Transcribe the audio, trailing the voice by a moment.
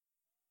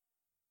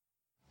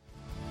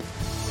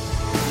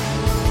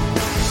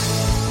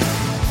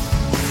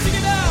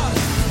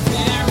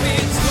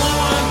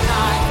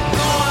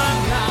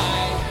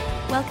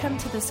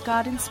to this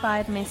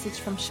God-inspired message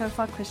from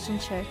Shofar Christian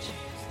Church.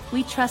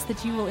 We trust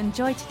that you will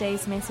enjoy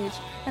today's message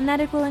and that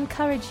it will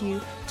encourage you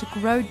to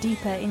grow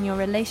deeper in your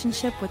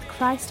relationship with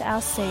Christ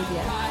our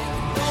Savior.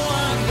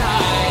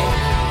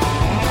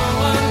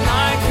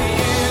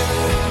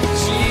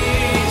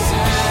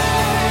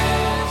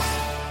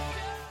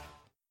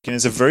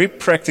 It's a very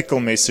practical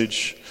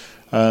message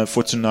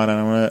for tonight, and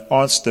I'm going to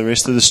ask the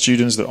rest of the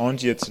students that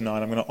aren't here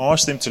tonight, I'm going to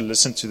ask them to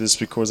listen to this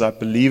because I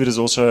believe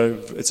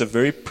it's a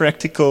very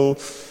practical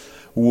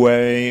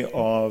way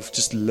of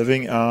just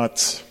living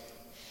out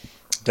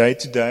day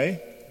to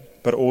day,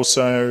 but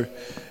also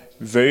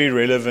very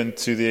relevant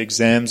to the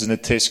exams and the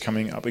tests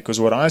coming up. Because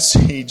what I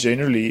see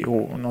generally,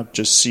 or not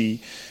just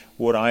see,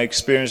 what I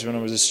experienced when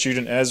I was a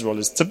student as well,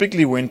 is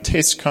typically when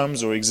tests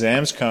comes or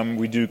exams come,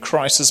 we do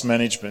crisis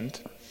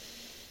management.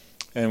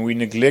 And we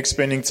neglect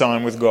spending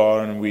time with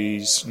God, and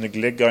we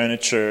neglect going to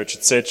church,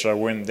 etc.,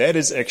 when that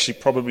is actually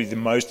probably the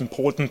most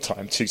important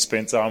time to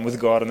spend time with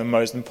God and the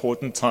most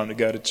important time to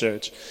go to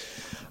church.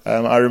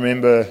 I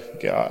remember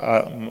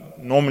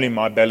normally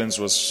my balance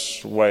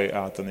was way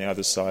out on the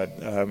other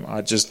side.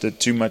 I just did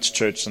too much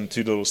church and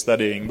too little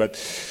studying, but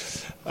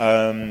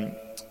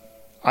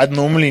I'd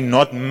normally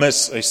not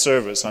miss a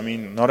service. I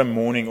mean, not a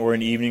morning or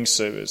an evening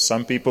service.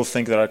 Some people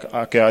think that,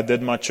 I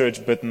did my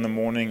church bit in the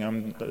morning,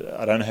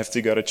 I don't have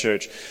to go to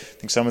church. I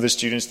think some of the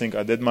students think,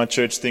 I did my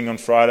church thing on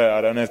Friday,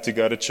 I don't have to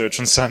go to church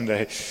on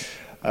Sunday.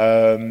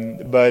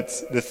 But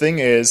the thing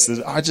is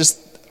that I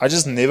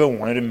just never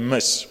wanted to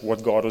miss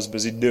what God was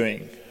busy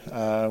doing.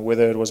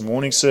 Whether it was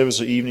morning service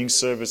or evening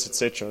service,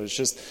 etc. It's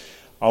just,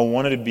 I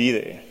wanted to be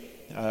there.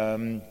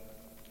 And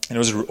it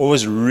was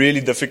always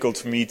really difficult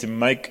for me to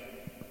make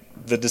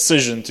the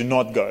decision to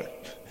not go.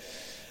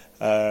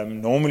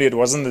 Normally it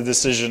wasn't the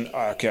decision,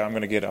 I'm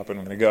going to get up and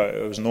I'm going to go.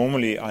 It was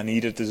normally I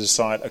needed to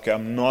decide,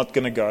 I'm not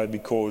going to go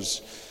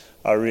because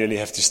I really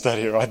have to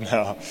study right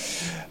now.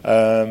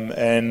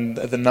 And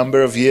the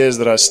number of years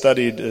that I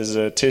studied is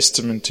a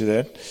testament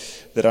to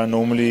that I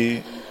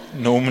normally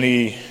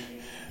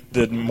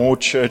did more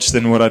church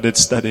than what I did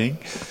studying.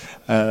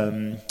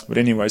 But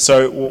anyway,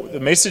 so the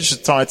message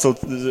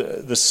titled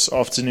this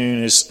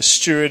afternoon is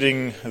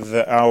Stewarding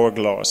the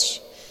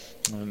Hourglass.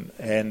 And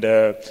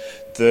I'm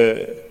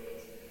going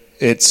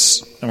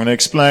to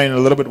explain a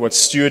little bit what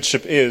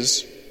stewardship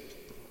is,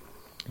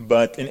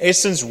 but in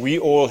essence, we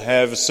all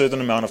have a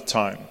certain amount of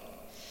time.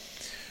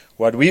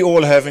 What we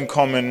all have in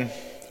common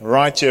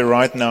right here,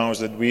 right now, is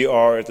that we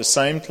are at the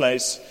same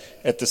place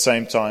at the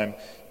same time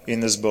in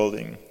this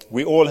building.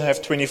 We all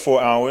have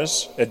 24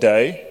 hours a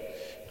day.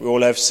 We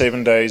all have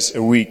 7 days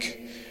a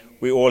week.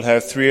 We all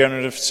have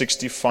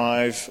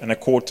 365 and a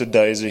quarter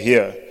days a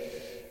year.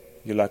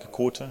 You like a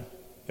quarter?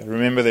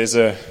 Remember, there's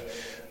a...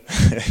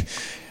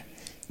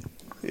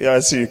 I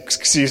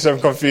see some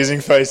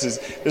confusing faces.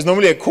 There's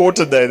normally a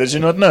quarter day. Did you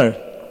not know?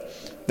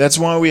 That's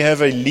why we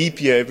have a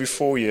leap year every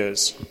 4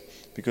 years,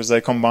 because they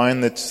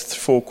combine the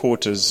 4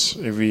 quarters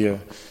every year.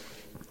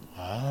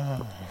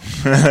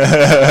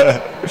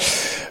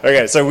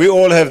 Okay, so we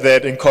all have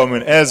that in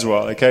common as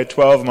well. Okay,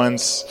 12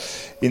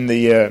 months in the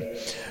year.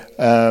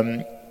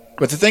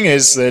 But the thing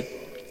is that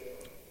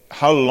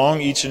how long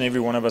each and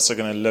every one of us are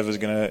going to live is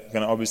going to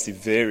obviously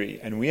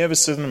vary. And we have a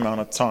certain amount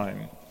of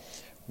time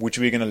which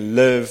we're going to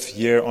live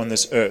here on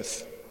this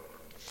earth.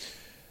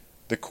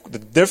 The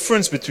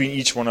difference between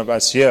each one of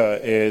us here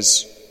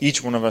is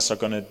each one of us are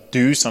going to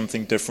do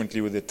something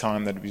differently with the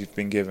time that we've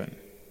been given.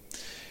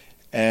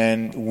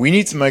 And we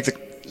need to make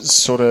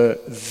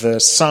the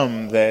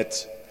sum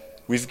that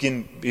we've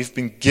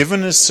been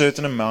given a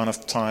certain amount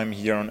of time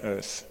here on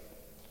earth.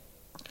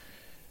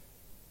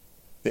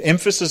 The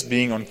emphasis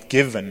being on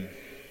given.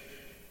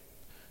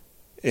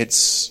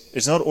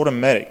 It's not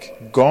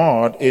automatic.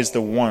 God is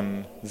the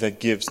one that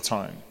gives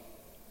time.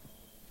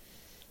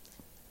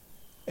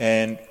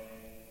 And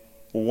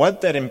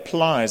what that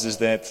implies is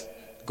that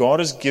God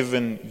has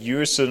given you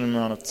a certain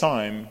amount of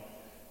time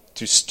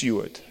to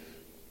steward.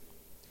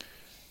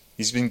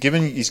 He's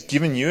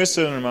given you a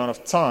certain amount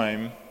of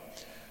time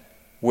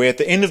where at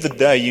the end of the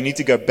day you need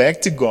to go back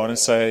to God and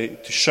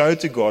to show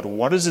to God,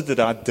 what is it that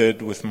I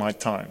did with my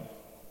time?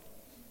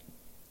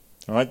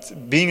 Right?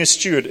 Being a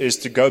steward is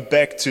to go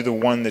back to the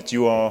one that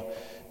you are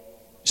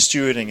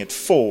stewarding it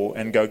for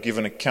and go give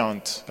an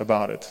account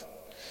about it.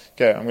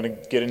 Okay, I'm going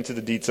to get into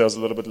the details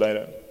a little bit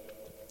later.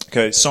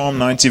 Okay, Psalm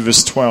 90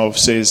 verse 12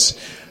 says,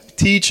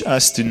 "Teach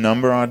us to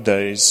number our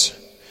days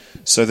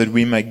so that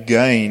we may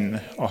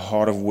gain a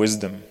heart of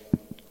wisdom."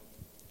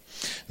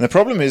 And the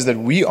problem is that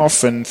we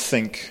often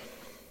think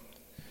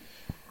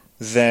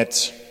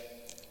that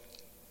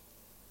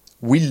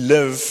we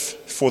live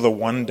for the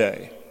one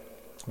day.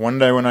 One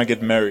day when I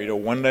get married, or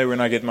one day when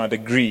I get my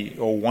degree,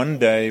 or one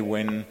day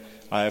when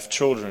I have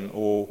children,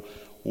 or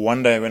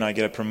one day when I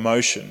get a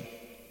promotion.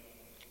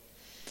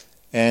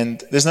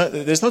 And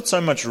there's not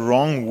so much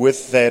wrong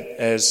with that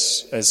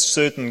as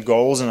certain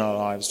goals in our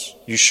lives.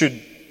 You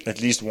should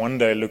at least one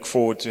day look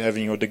forward to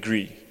having your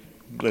degree.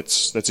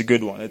 That's a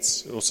good one.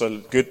 It's also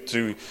good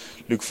to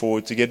look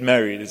forward to get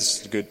married.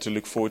 It's good to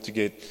look forward to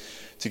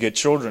to get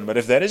children. But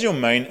if that is your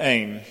main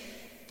aim,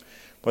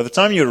 by the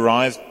time you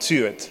arrive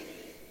to it,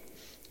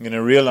 you're going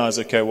to realize,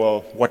 okay,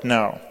 well, what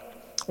now?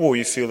 Or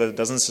you feel that it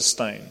doesn't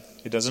sustain.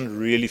 It doesn't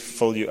really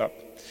fill you up.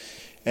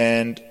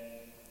 And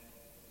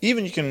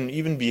even you can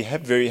even be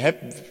very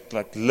happy,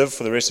 like live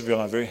for the rest of your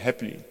life very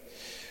happily.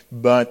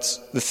 But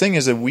the thing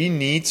is that we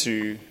need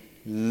to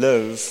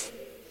live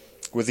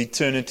with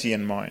eternity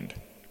in mind.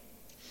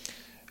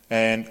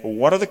 And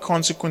what are the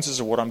consequences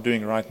of what I'm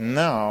doing right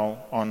now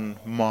on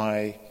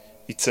my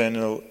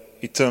eternal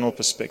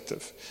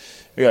perspective?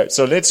 Okay,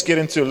 so let's get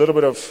into a little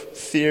bit of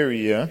theory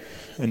here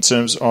in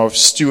terms of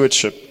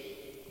stewardship.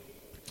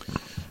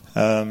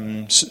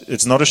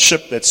 It's not a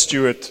ship that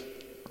Stuart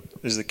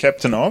is the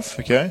captain of,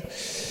 okay?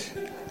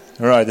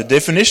 All right, the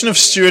definition of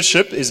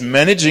stewardship is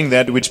managing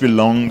that which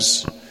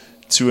belongs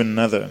to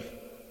another.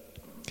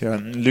 Okay,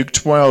 Luke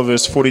 12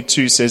 verse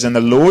 42 says, "And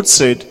the Lord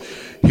said,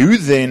 Who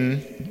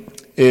then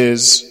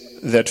is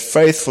that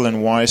faithful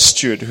and wise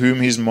steward,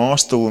 whom his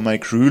master will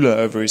make ruler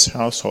over his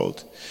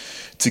household,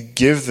 to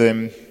give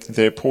them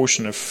their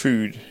portion of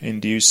food in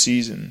due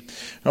season?"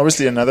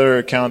 Obviously, another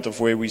account of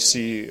where we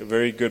see a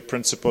very good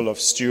principle of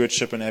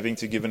stewardship and having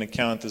to give an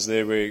account is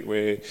there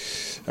where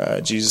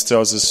Jesus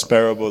tells this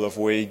parable of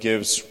where he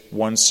gives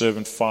one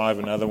servant 5,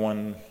 another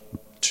one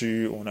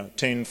 2, or no,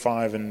 10,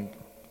 5, and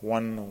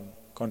 1, or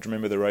can't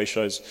remember the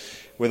ratios,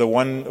 where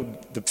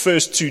the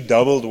first 2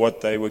 doubled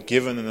what they were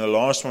given, and the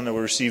last one they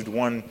were received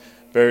 1,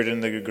 buried in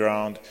the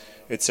ground,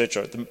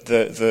 etc.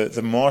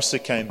 The master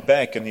came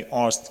back and he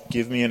asked,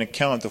 "Give me an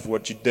account of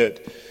what you did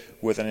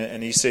with it."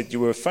 And he said, "You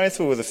were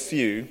faithful with a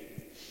few,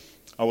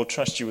 I will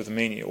trust you with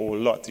many," or a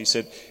lot. He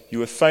said, "You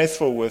were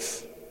faithful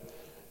with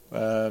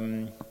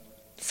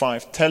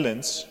 5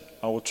 talents,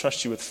 I will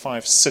trust you with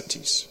 5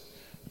 cities."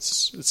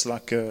 It's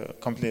like a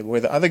company where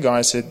the other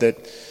guy said that,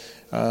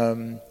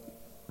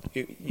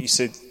 he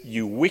said,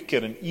 "You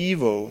wicked and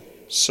evil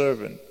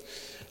servant."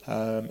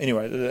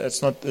 Anyway,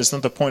 that's not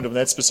the point of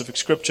that specific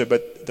scripture,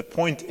 but the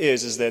point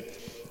is that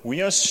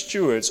we are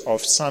stewards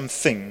of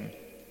something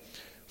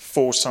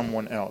for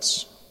someone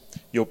else.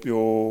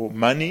 Your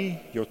money,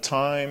 your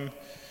time,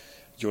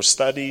 your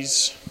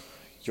studies,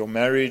 your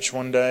marriage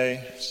one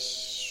day.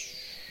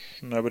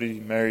 Nobody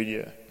married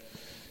yet.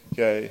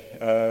 Okay,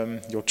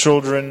 your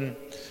children.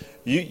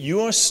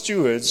 You are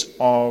stewards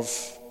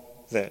of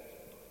that,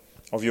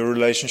 of your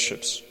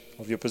relationships,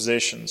 of your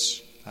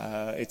possessions,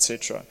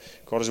 etc.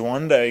 God is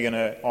one day going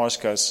to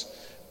ask us,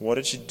 what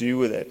did you do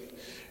with it?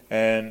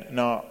 And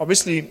now,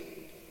 obviously,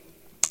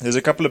 there's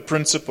a couple of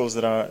principles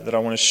that I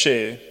want to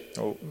share.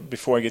 Or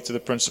before I get to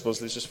the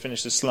principles, let's just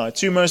finish this slide.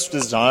 2 most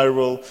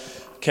desirable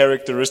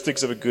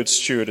characteristics of a good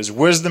steward is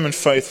wisdom and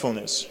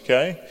faithfulness.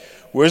 Okay,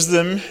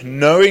 wisdom,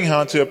 knowing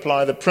how to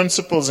apply the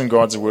principles in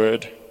God's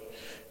word,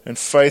 and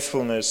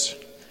faithfulness,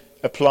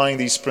 applying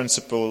these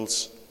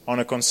principles on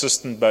a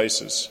consistent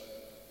basis.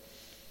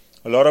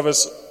 A lot of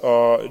us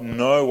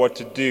know what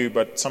to do,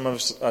 but some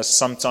of us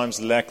sometimes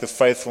lack the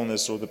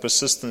faithfulness or the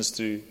persistence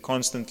to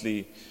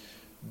constantly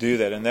do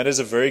that. And that is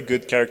a very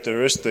good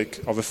characteristic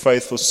of a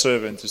faithful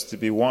servant, is to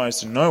be wise,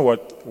 to know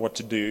what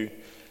to do,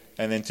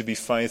 and then to be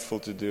faithful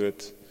to do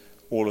it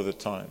all of the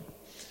time.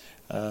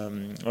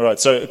 All right,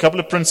 so a couple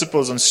of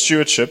principles on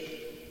stewardship.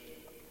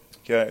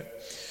 Okay,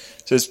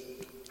 it says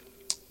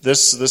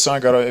this I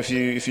got. If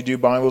you do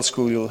Bible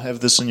school, you'll have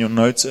this in your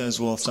notes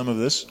as well. Some of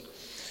this.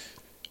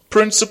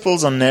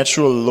 Principles are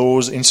natural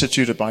laws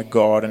instituted by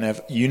God and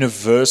have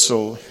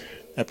universal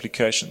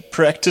application.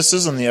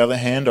 Practices, on the other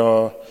hand,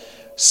 are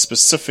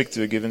specific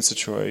to a given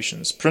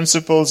situations.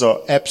 Principles are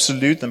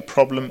absolute and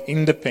problem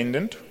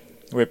independent,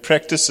 where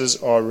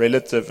practices are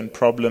relative and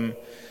problem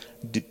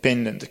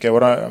dependent. Okay, I'm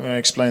going to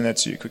explain that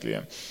to you quickly.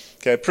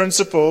 Okay,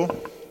 principle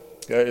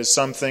is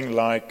something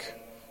like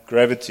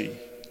gravity.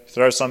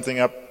 Throw something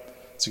up,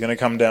 it's going to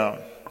come down.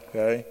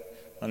 Okay,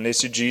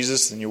 unless you're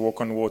Jesus, then you walk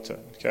on water.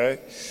 Okay.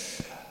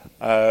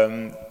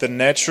 The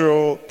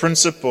natural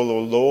principle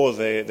or law,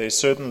 there's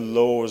certain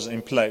laws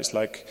in place,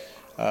 like,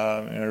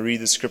 I read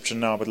the scripture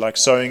now, but like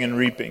sowing and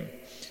reaping.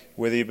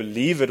 Whether you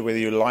believe it, whether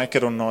you like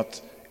it or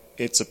not,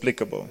 it's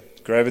applicable.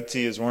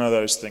 Gravity is one of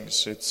those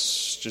things.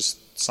 It's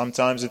just,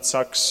 sometimes it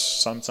sucks,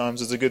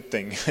 sometimes it's a good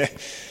thing.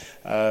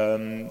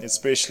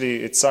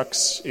 Especially, it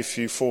sucks if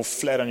you fall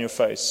flat on your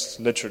face,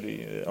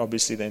 literally.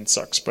 Obviously, then it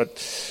sucks.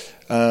 But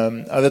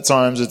other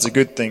times it's a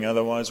good thing,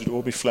 otherwise we'd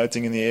all be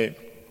floating in the air.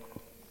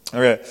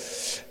 Okay,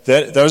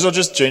 those are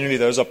just generally,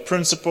 those are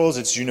principles.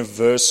 It's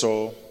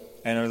universal,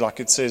 and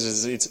like it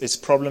says, it's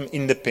problem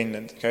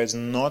independent. Okay, it's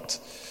not,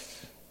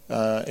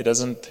 it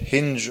doesn't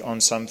hinge on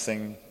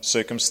something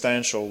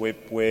circumstantial.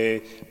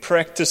 Where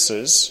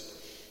practices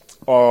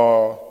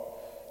are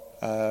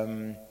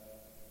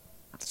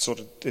sort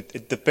of,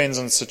 it depends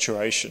on the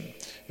situation.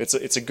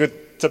 It's a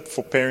good tip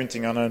for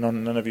parenting. I know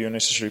none of you are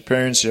necessarily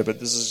parents here, but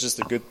this is just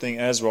a good thing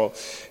as well.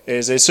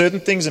 Is there certain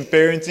things in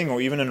parenting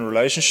or even in a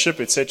relationship,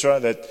 etc.,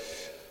 that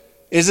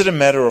is it a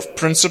matter of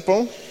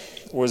principle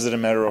or is it a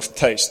matter of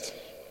taste?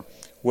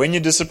 When you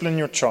discipline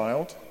your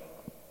child,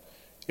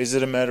 is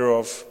it a matter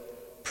of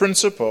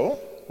principle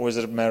or is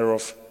it a matter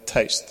of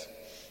taste?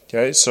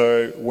 Okay,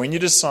 so when you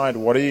decide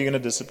what are you going to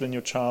discipline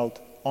your child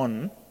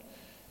on,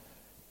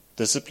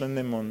 discipline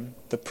them on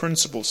the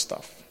principle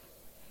stuff,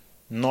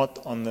 not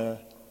on the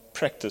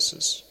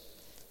practices.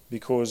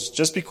 Because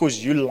just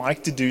because you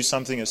like to do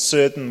something a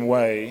certain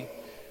way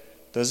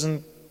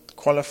doesn't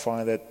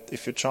qualify that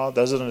if your child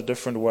does it in a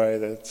different way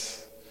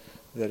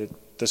that it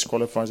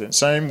disqualifies it.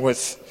 Same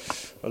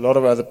with a lot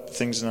of other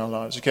things in our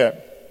lives. Okay.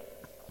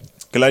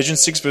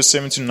 Galatians 6 verse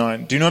 7 to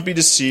 9. Do not be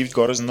deceived,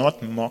 God is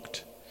not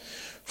mocked.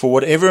 For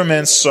whatever a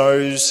man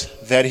sows,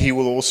 that he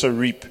will also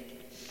reap.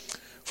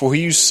 For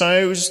he who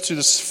sows to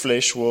the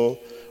flesh will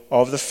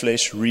of the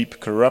flesh reap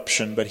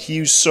corruption, but he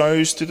who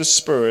sows to the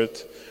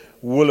Spirit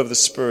will of the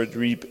Spirit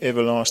reap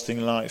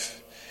everlasting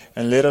life.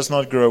 And let us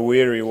not grow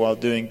weary while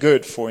doing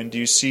good, for in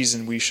due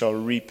season we shall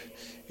reap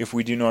if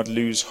we do not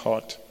lose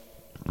heart.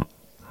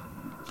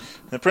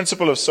 The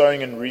principle of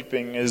sowing and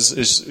reaping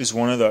is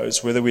one of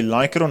those, whether we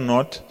like it or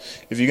not.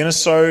 If you're going to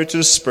sow to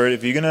the Spirit,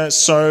 if you're going to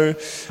sow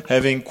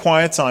having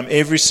quiet time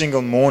every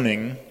single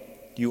morning,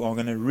 you are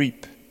going to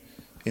reap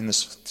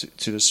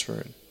to the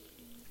Spirit.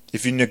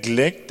 If you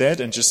neglect that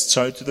and just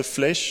sow to the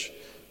flesh,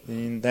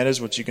 then that is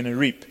what you're going to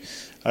reap.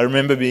 I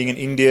remember being in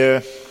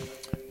India,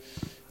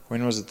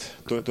 when was it?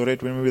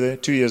 Dorette, when were we there?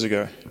 2 years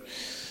ago.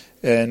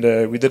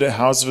 And we did a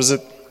house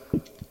visit.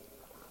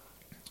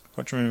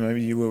 I can't remember,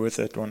 maybe you were with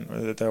that one.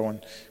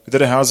 We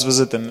did a house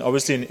visit, and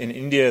obviously in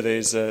India,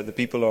 there's the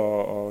people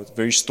are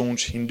very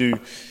staunch Hindu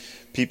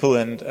people,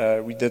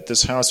 and we did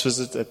this house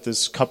visit at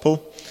this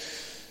couple.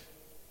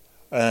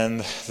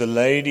 And the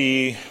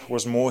lady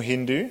was more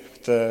Hindu,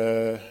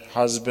 the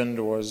husband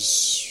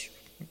was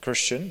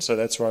Christian, so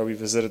that's why we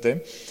visited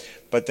them.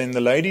 But then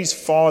the lady's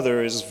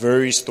father is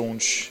very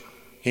staunch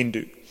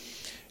Hindu.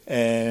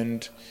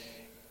 And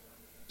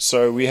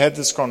so we had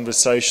this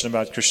conversation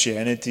about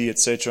Christianity,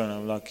 etc. And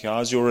I'm like,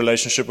 how's your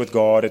relationship with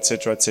God,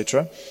 etc.,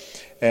 etc.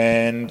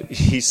 And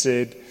he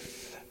said,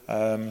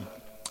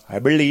 I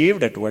believe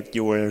that what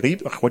you will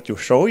reap, what you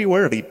sow, you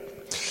will reap.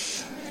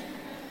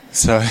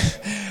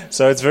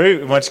 So it's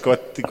very much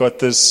got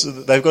this.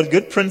 They've got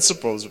good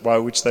principles by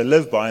which they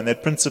live by, and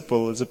that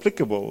principle is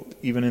applicable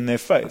even in their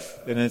faith.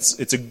 And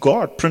it's a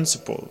God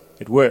principle.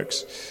 It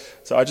works.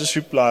 So I just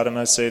replied and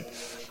I said,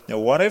 now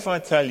what if I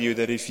tell you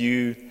that if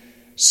you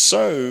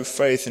sow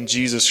faith in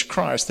Jesus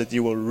Christ, that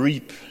you will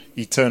reap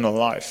eternal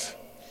life?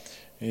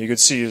 And you could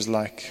see he was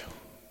like,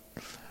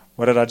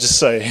 what did I just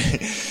say?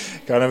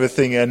 Kind of a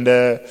thing. And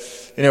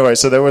anyway,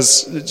 so that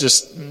was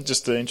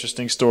just an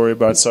interesting story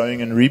about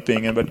sowing and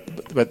reaping.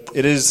 But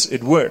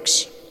it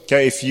works.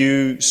 Okay, if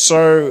you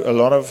sow a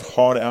lot of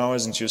hard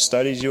hours into your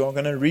studies, you are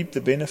going to reap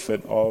the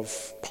benefit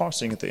of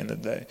passing at the end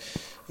of the day.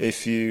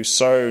 If you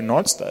sow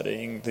not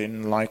studying,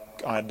 then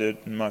like I did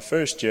in my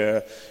first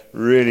year,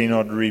 really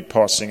not reap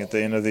passing at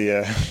the end of the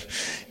year.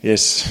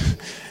 Yes,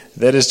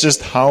 that is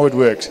just how it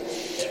works.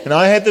 And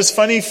I had this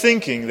funny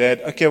thinking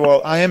that, okay,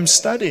 well, I am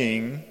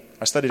studying.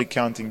 I studied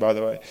accounting, by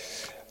the way.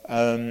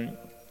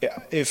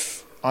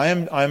 If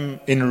I'm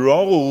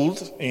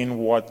enrolled in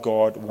what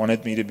God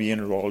wanted me to be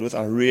enrolled with,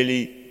 I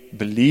really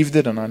believed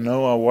it, and I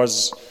know I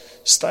was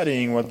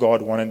studying what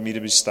God wanted me to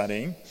be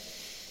studying,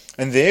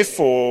 and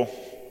therefore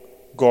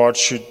God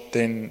should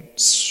then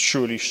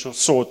surely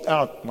sort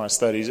out my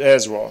studies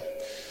as well.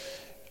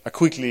 I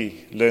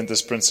quickly learned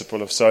this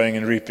principle of sowing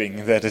and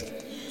reaping, that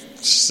it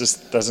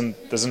just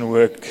doesn't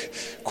work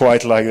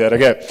quite like that.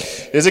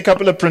 Okay, there's a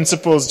couple of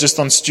principles just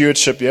on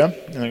stewardship here,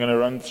 and I'm going to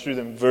run through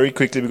them very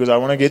quickly because I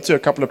want to get to a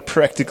couple of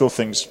practical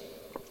things.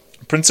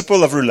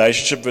 Principle of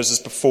relationship versus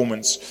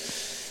performance.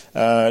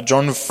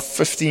 John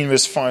 15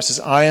 verse 5 says,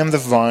 I am the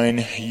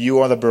vine, you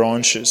are the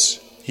branches.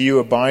 He who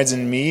abides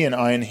in me and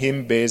I in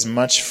him bears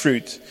much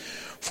fruit.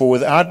 For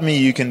without me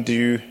you can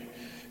do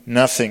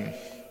nothing.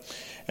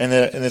 And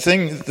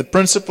the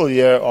principle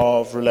here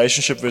of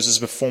relationship versus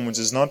performance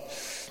is not,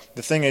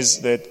 the thing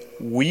is that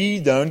we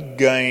don't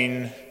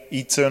gain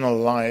eternal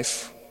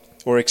life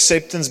or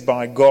acceptance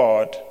by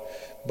God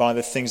by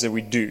the things that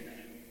we do,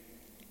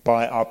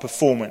 by our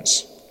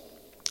performance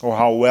or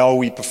how well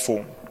we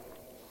perform.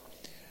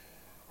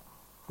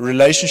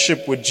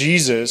 Relationship with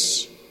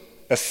Jesus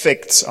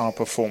affects our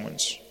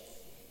performance.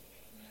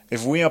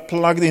 If we are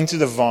plugged into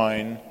the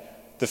vine,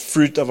 the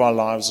fruit of our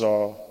lives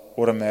are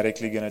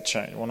automatically going to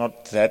change. Well,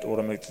 not that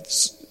automatically,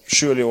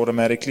 surely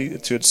automatically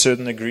to a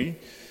certain degree,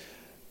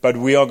 but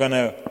we are going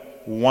to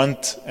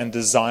want and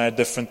desire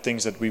different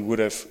things that we would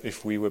have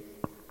if we were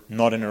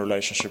not in a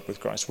relationship with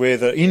Christ. Where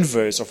the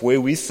inverse of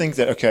where we think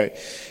that, okay,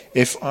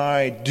 if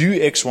I do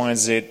X, Y, and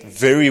Z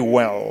very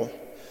well,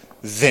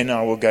 then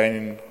I will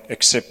gain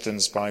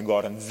acceptance by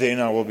God, and then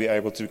I will be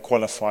able to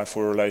qualify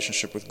for a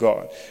relationship with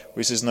God.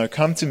 Where he says, no,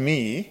 come to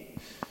me,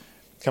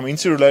 come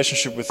into a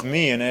relationship with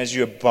me, and as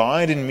you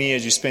abide in me,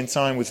 as you spend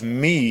time with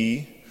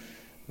me,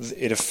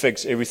 it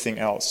affects everything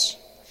else.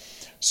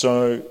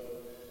 So,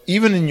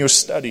 even in your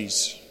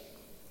studies,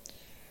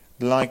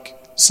 like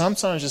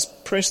sometimes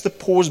just press the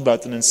pause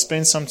button and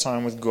spend some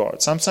time with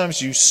God.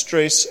 Sometimes you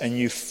stress and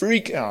you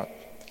freak out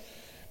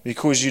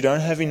because you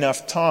don't have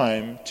enough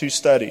time to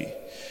study.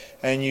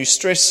 And you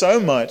stress so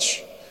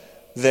much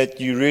that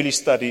you really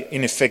study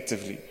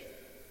ineffectively.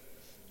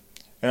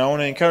 And I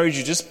want to encourage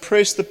you, just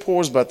press the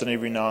pause button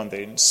every now and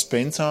then.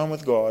 Spend time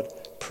with God,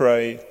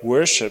 pray,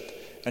 worship,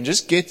 and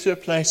just get to a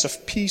place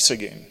of peace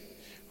again,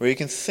 where you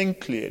can think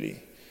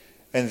clearly,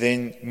 and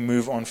then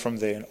move on from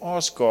there and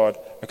ask God,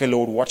 okay,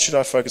 Lord, what should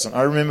I focus on?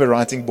 I remember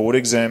writing board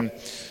exam.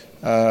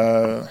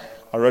 I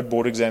wrote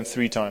board exam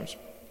 3 times.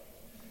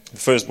 The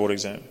first board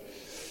exam.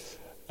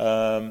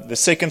 The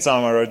second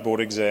time I wrote board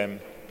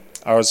exam,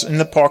 I was in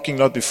the parking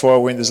lot before I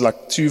went. There's a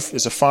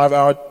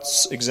 5-hour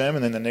exam,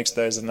 and then the next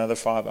day is another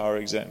 5-hour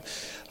exam.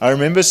 I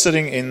remember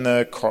sitting in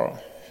the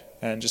car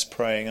and just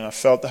praying, and I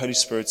felt the Holy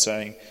Spirit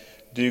saying,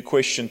 do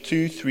question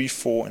 2, 3,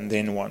 4, and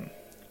then 1.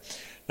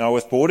 Now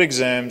with board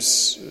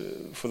exams,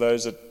 for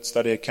those that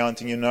study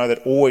accounting, you know that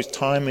always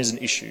time is an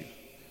issue.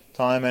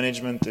 Time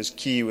management is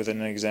key with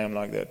an exam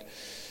like that.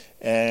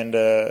 And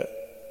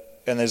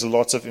there's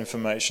lots of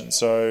information.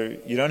 So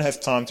you don't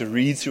have time to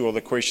read through all the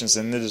questions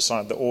and then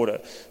decide the order.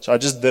 So I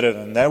just did it.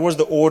 And that was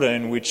the order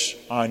in which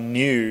I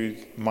knew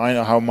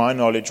how my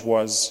knowledge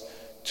was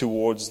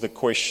towards the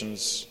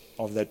questions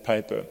of that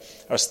paper.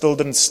 I still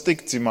didn't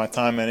stick to my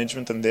time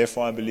management, and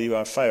therefore I believe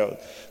I failed.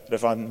 But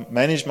if I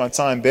managed my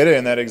time better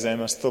in that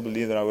exam, I still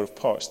believe that I would have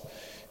passed.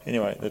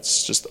 Anyway,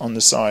 that's just on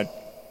the side.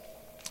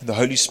 The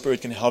Holy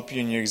Spirit can help you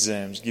in your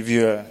exams, give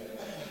you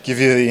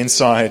the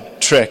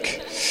inside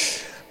track.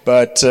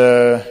 But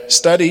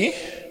study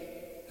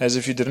as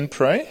if you didn't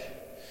pray,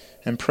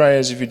 and pray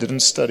as if you didn't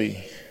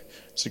study.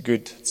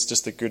 It's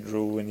just a good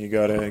rule when you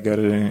go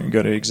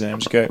to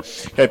exams. Okay.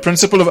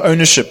 Principle of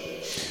ownership.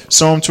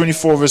 Psalm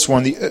 24 verse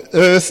 1. The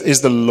earth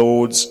is the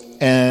Lord's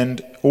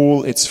and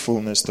all its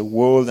fullness, the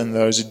world and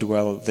those who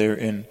dwell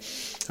therein.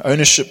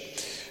 Ownership.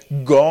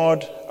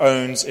 God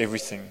owns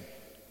everything.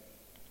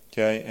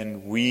 Okay,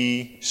 and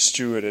we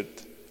steward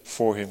it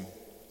for Him.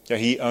 Okay,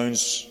 He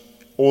owns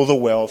all the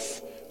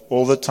wealth,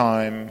 all the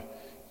time,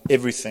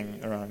 everything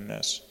around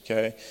us.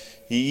 Okay,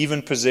 He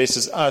even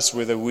possesses us,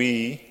 whether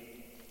we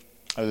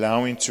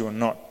allow Him to or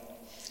not.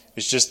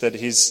 It's just that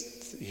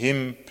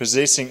Him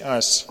possessing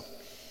us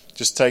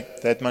just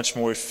take that much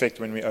more effect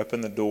when we open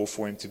the door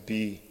for Him to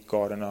be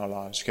God in our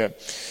lives. Okay,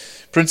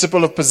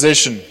 principle of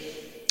possession.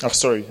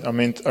 I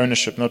meant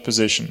ownership, not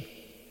possession.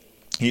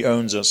 He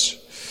owns us.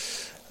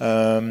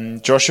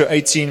 Joshua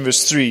 18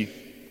 verse 3.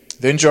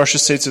 Then Joshua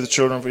said to the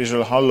children of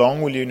Israel, how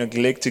long will you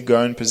neglect to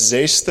go and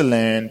possess the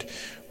land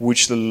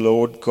which the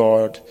Lord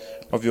God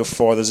of your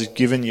fathers has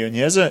given you? And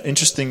here's an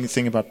interesting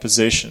thing about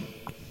possession.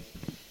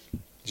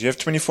 You have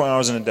 24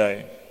 hours in a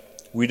day.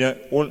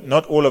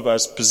 Not all of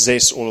us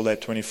possess all of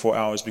that 24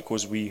 hours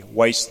because we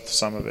waste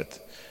some of it.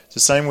 It's the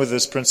same with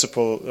this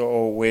principle,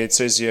 or where it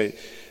says here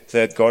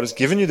that God has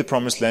given you the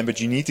promised land, but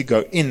you need to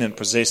go in and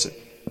possess it.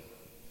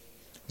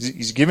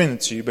 He's given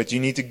it to you, but you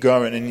need to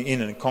go in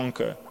and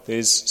conquer.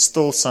 There's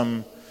still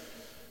some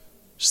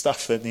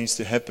stuff that needs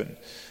to happen.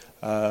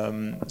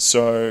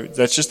 So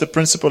that's just the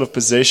principle of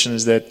possession,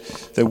 is that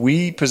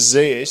we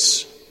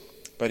possess,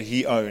 but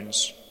He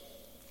owns.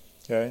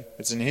 Okay,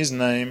 it's in His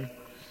name.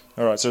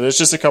 All right, so there's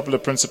just a couple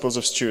of principles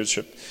of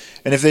stewardship.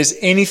 And if there's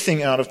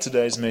anything out of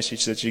today's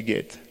message that you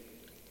get,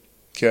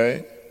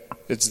 okay,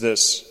 it's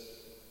this.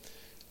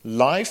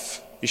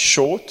 Life is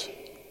short,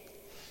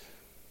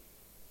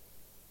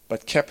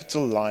 but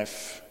capital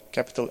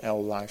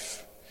L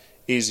life,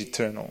 is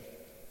eternal.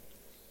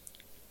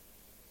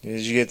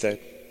 Did you get that?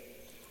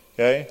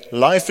 Okay?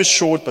 Life is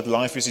short, but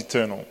life is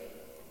eternal.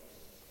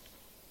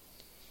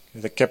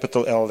 The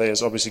capital L there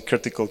is obviously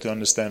critical to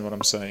understand what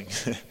I'm saying.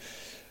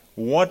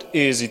 What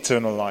is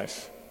eternal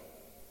life?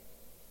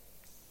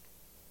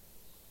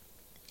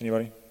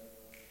 Anybody?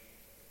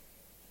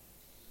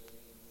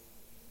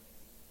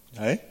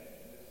 Hey?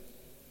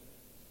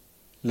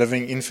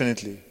 Living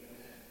infinitely.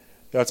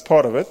 That's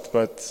part of it,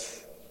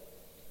 but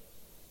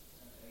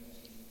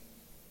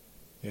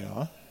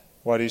yeah.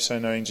 Why do you say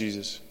knowing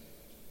Jesus?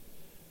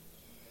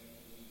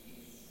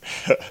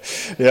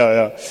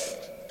 Yeah.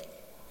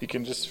 You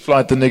can just fly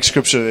at the next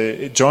scripture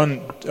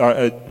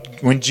there.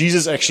 When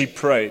Jesus actually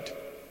prayed,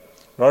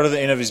 right at the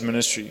end of His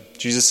ministry,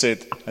 Jesus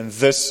said, and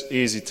this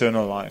is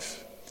eternal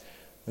life,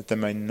 that they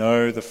may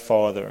know the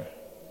Father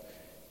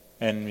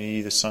and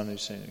me, the Son who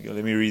sent.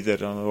 Let me read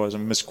that, otherwise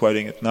I'm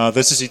misquoting it. Now,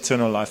 this is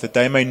eternal life, that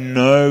they may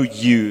know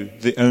you,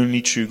 the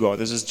only true God.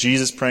 This is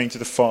Jesus praying to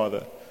the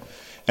Father,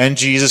 and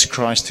Jesus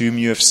Christ, whom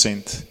you have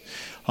sent.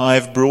 I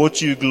have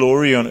brought you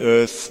glory on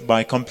earth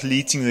by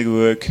completing the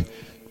work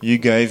you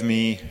gave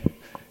me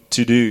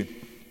to do.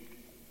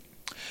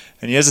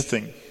 And here's the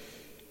thing,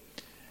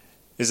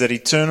 is that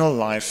eternal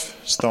life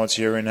starts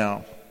here and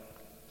now.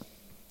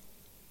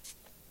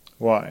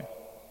 Why?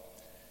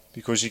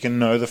 Because you can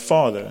know the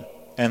Father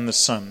and the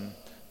Son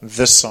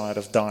this side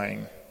of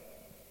dying.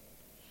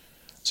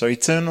 So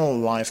eternal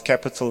life,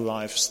 capital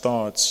life,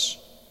 starts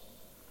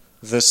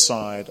this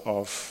side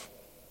of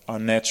our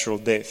natural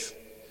death.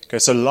 Okay,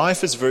 so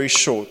life is very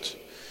short,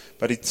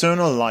 but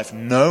eternal life,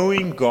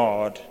 knowing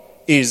God,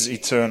 is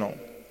eternal.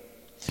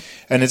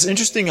 And it's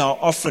interesting how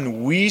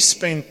often we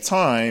spend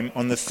time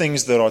on the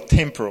things that are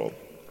temporal.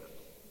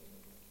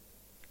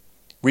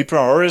 We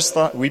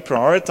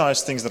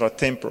prioritize things that are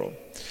temporal.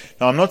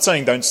 Now, I'm not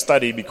saying don't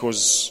study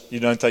because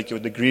you don't take your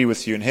degree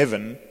with you in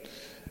heaven.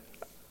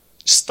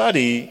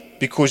 Study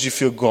because you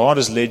feel God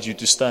has led you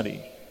to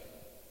study.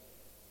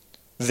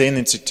 Then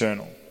it's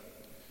eternal.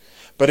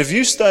 But if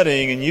you're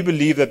studying and you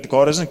believe that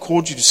God hasn't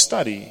called you to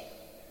study,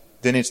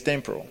 then it's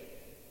temporal.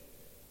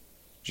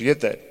 Did you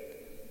get that?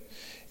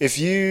 This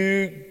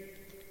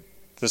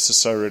is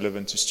so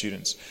relevant to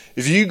students.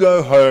 If you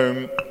go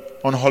home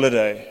on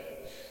holiday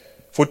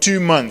for 2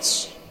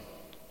 months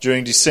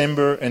during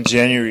December and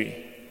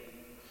January,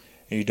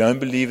 and you don't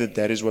believe that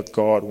that is what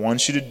God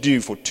wants you to do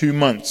for 2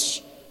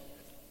 months,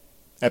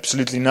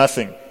 absolutely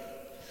nothing,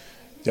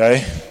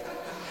 okay?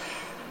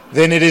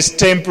 Then it is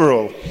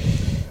temporal.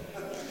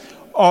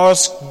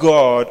 Ask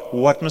God,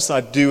 what must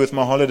I do with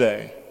my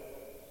holiday?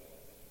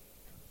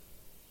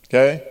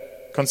 Okay?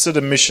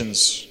 Consider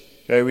missions.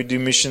 Okay, we do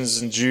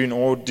missions in June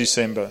or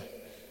December.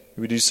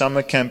 We do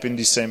summer camp in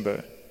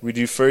December. We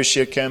do first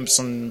year camps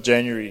in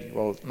January.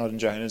 Well, not in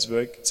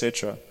Johannesburg,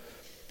 etc.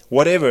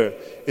 Whatever.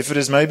 If it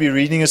is maybe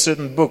reading a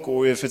certain book,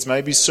 or if it's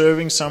maybe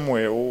serving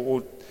somewhere,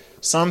 or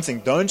something.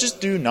 Don't just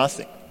do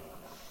nothing.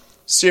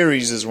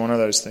 Series is one of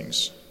those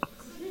things.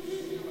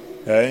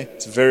 Okay?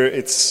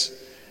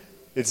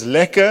 It's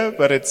lekker,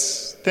 but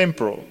it's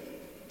temporal.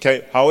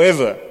 Okay?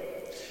 However,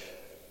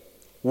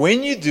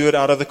 when you do it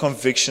out of the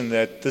conviction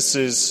that this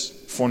is,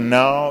 for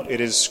now, it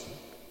is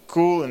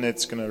cool and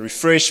it's going to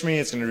refresh me,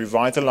 it's going to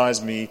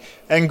revitalize me,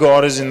 and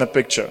God is in the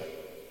picture,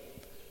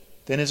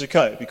 then it's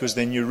okay, because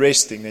then you're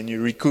resting, then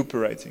you're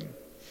recuperating.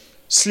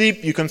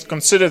 Sleep, you can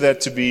consider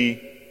that to be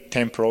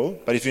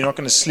temporal, but if you're not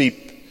going to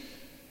sleep,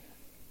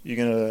 you're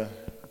going to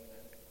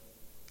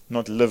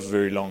not live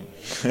very long.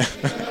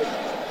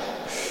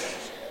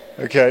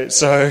 Okay,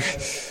 so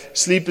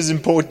sleep is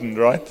important,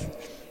 right?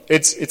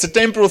 It's a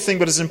temporal thing,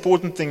 but it's an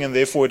important thing, and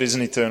therefore it is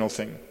an eternal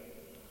thing.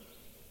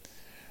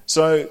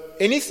 So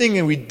anything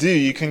that we do,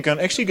 you can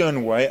actually go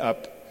and weigh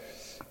up,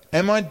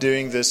 am I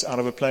doing this out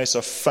of a place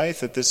of faith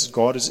that this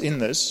God is in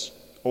this,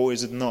 or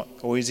is it not,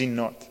 or is He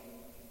not?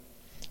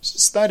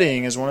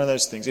 Studying is one of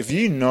those things. If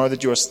you know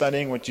that you are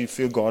studying what you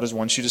feel God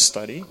wants you to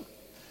study,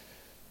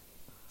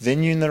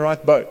 then you're in the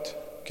right boat.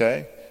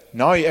 Okay?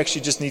 Now you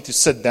actually just need to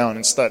sit down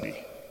and study,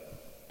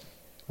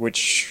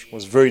 which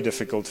was very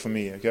difficult for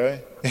me,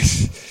 okay?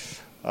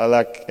 I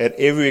had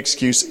every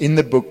excuse in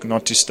the book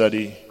not to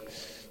study.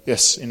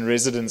 Yes, in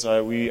residence,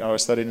 I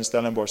studied in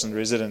Stellenbosch in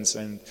residence,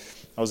 and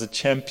I was a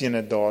champion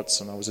at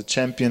darts, and I was a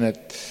champion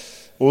at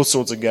all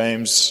sorts of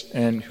games,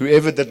 and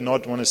whoever did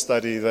not want to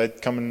study, they'd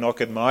come and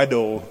knock at my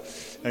door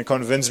and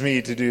convince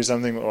me to do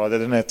something. Well, they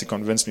didn't have to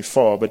convince me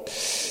far, but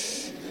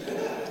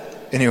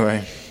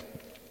anyway.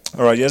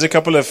 All right, here's a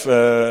couple of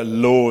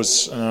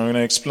laws, and I'm going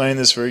to explain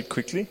this very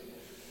quickly.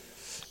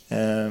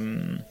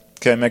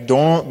 Okay,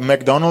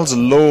 McDonald's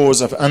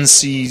laws of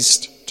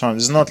unseized time.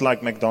 This is not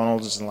like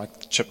McDonald's, it's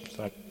like chip,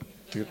 like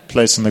the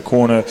place in the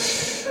corner.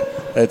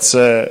 It's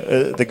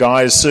the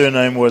guy's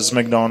surname was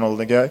McDonald.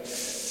 Okay,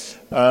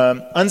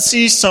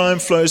 unseized time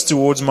flows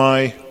towards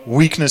my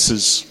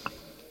weaknesses.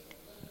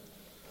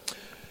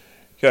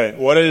 Okay,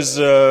 what is?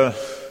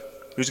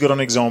 Who's got an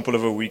example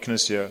of a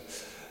weakness here?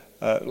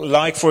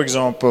 Like, for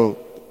example,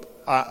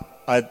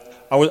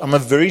 I'm a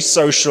very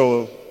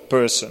social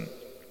person.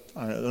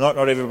 Not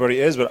everybody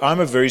is, but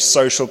I'm a very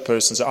social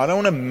person, so I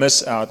don't want to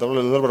miss out. A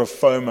little bit of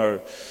FOMO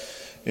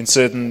in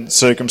certain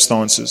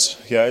circumstances.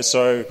 Yeah,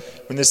 so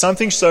when there's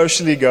something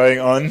socially going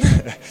on,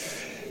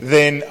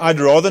 then I'd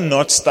rather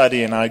not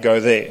study and I go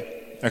there.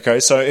 Okay,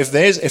 so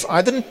if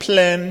I didn't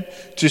plan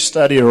to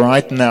study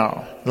right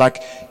now,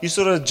 like you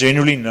sort of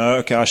generally know,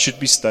 okay, I should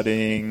be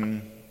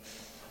studying,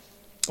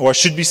 or I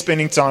should be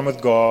spending time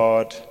with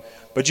God.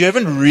 But you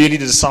haven't really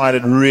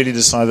decided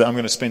that I'm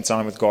going to spend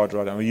time with God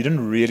right now. You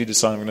didn't really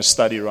decide I'm going to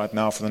study right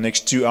now for the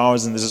next 2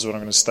 hours and this is what I'm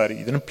going to study.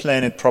 You didn't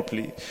plan it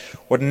properly.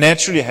 What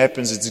naturally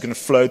happens is it's going to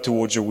flow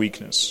towards your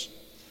weakness.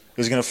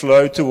 It's going to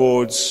flow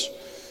towards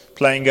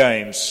playing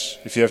games,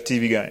 if you have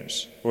TV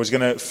games. Or it's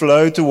going to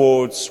flow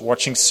towards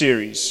watching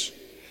series,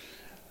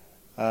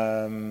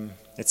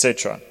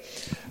 etc.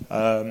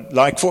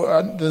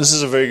 This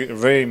is a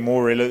very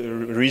more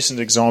recent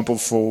example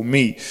for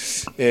me,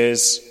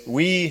 is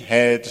we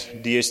had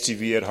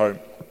DSTV at home,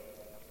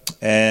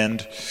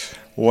 and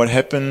what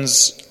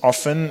happens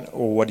often,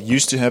 or what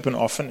used to happen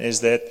often, is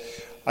that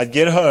I'd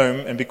get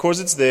home, and because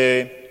it's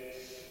there,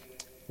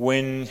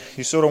 when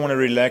you sort of want to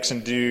relax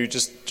and do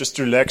just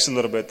relax a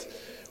little bit,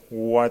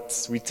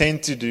 what we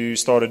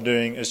started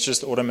doing is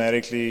just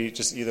automatically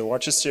just either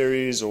watch a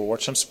series or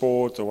watch some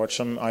sport or watch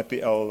some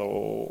IPL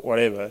or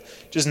whatever.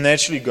 Just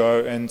naturally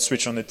go and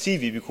switch on the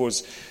TV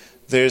because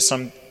there's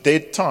some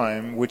dead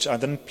time which I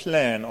didn't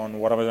plan on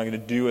what I was going to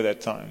do with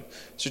that time.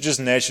 So just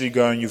naturally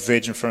go and you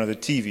veg in front of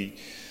the TV.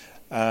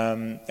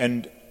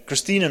 And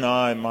Christine and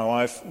I, my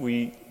wife,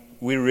 we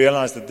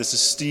realized that this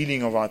is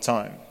stealing of our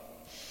time.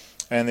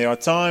 And there are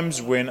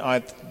times when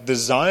I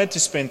desire to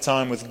spend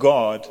time with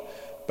God,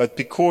 But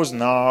because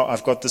now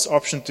I've got this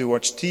option to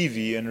watch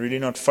TV and really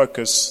not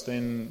focus,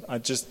 then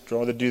I'd just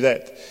rather do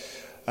that.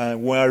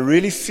 When I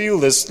really feel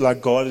this,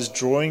 like God is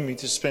drawing me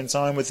to spend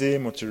time with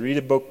Him or to read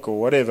a book or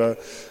whatever,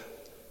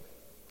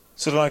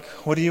 sort of like,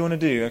 what do you want to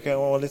do? Okay,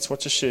 well, let's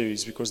watch a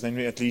series, because then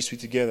at least we're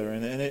together.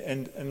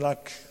 And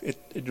like, it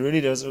really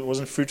it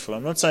wasn't fruitful.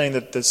 I'm not saying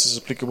that this is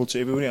applicable to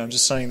everybody. I'm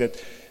just saying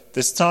that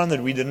there's time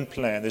that we didn't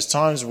plan. There's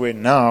times where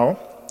now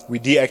we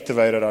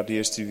deactivated our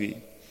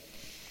DSTV.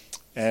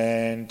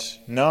 And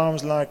now I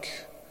was like,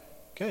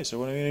 okay, so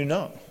what are we going to do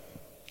now?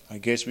 I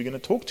guess we're going to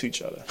talk to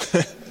each other.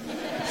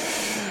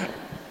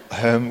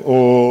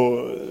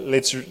 Or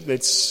let's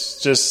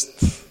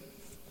just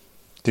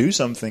do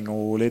something,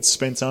 or let's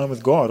spend time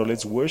with God, or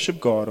let's worship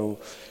God, or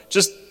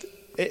just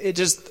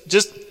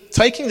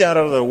taking that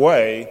out of the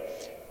way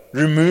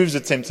removes the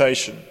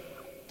temptation.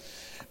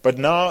 But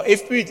now,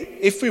 if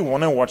we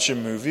want to watch a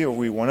movie or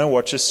we want to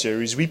watch a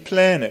series, we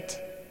plan it.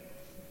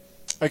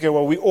 Okay,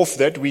 well, we're off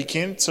that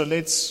weekend, so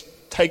let's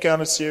take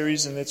out a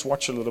series and let's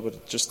watch a little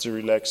bit just to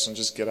relax and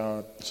just get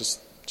out,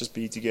 just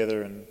be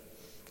together and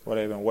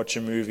whatever, and watch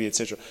a movie,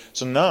 etc.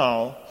 So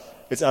now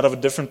it's out of a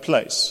different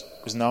place,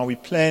 because now we're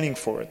planning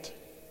for it.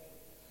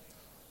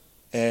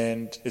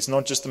 And it's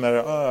not just a matter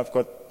of, I've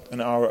got an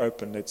hour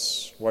open,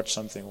 let's watch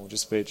something or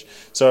just veg.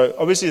 So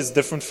obviously it's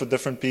different for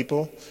different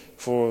people.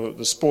 For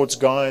the sports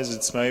guys,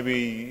 it's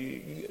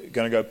maybe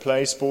going to go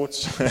play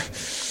sports.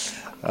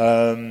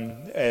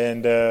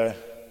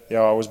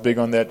 I was big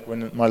on that.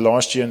 When my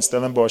last year in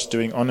Stellenbosch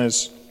doing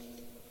honors,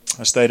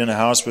 I stayed in a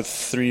house with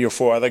 3 or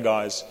 4 other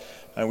guys,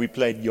 and we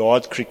played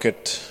yard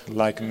cricket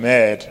like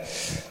mad.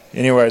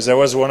 Anyways, that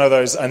was one of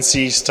those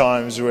unceased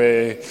times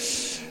where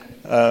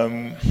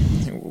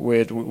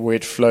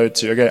it flowed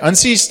to. Okay,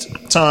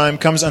 unceased time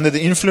comes under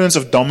the influence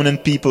of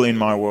dominant people in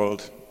my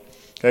world.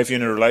 Okay, if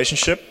you're in a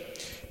relationship,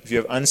 if you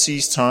have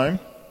unceased time,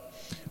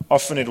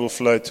 often it will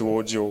flow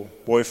towards your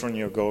boyfriend,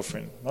 your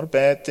girlfriend. Not a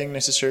bad thing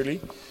necessarily.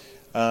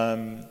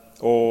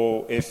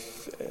 Or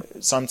if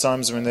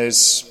sometimes when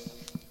there's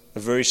a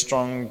very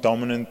strong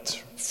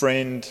dominant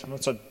friend,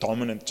 not so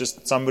dominant,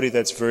 just somebody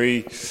that's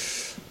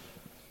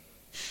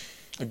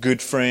a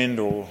good friend,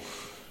 or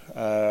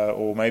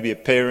maybe a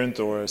parent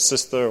or a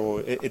sister, or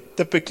it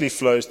typically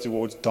flows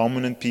towards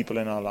dominant people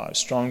in our lives,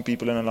 strong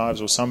people in our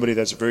lives, or somebody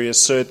that's very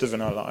assertive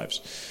in our lives.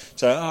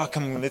 So,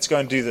 come on, let's go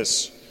and do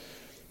this.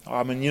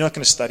 You're not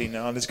going to study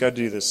now, let's go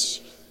do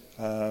this.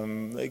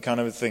 Kind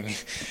of a thing.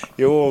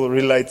 You all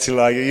relate to,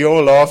 like, you're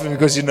all laughing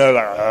because you know,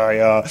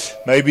 like,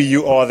 maybe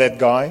you are that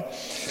guy.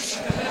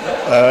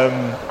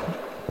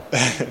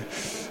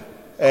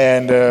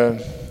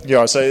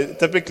 So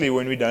typically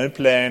when we don't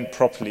plan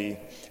properly,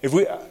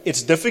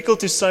 it's difficult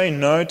to say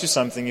no to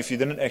something if you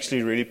didn't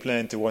actually really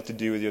plan to what to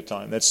do with your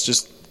time. That's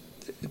just,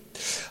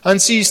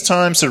 unseized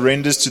time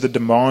surrenders to the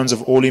demands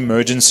of all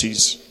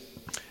emergencies.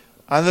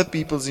 Other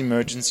people's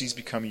emergencies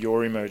become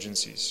your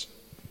emergencies.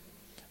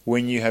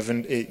 When you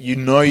haven't,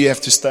 you have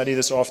to study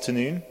this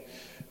afternoon,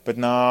 but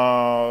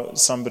now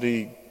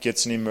somebody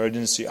gets an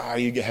emergency.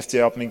 You have to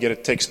help me get a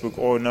textbook.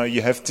 Or no,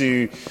 you have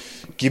to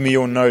give me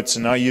your notes,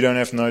 and now you don't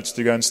have notes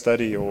to go and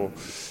study, or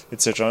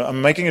etc.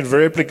 I'm making it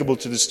very applicable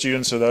to the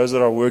students, so those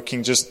that are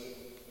working, just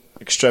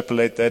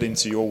extrapolate that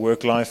into your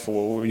work life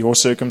or your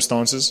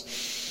circumstances.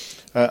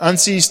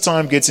 Unseized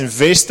time gets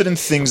invested in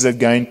things that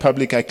gain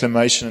public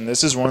acclamation, and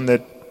this is one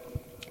that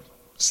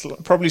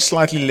probably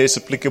slightly less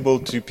applicable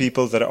to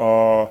people that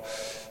are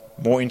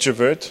more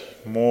introvert,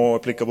 more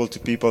applicable to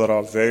people that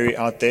are very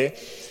out there.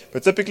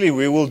 But typically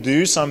we will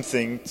do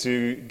something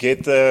to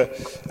get the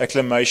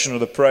acclamation or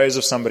the praise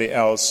of somebody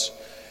else.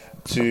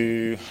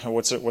 To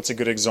what's a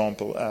good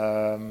example?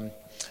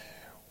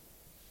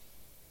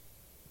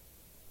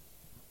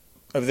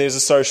 If there's a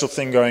social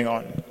thing going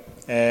on,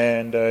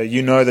 and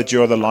you know that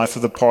you're the life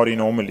of the party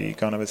normally,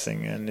 kind of a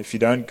thing, and if you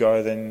don't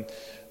go, then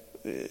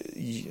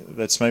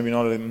that's maybe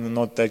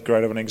not that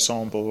great of an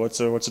example.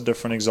 What's a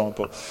different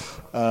example?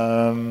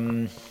 I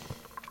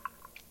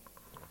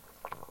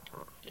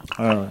don't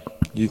know.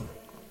 You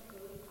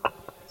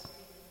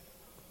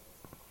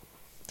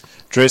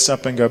dress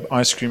up and go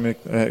ice cream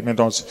at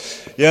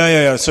McDonald's.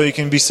 Yeah. So you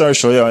can be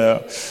social.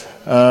 Yeah.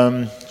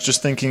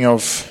 Just thinking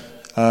of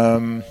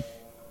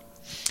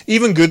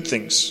even good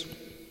things.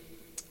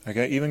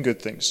 Okay, even good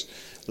things.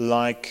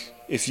 Like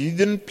if you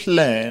didn't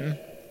plan,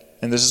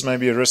 and this is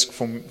maybe a risk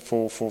for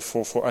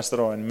us that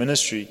are in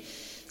ministry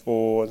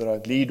or that are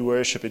lead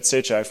worship,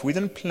 etc. If we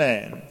didn't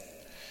plan,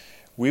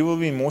 we will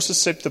be more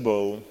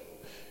susceptible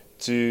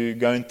to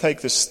go and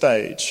take the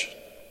stage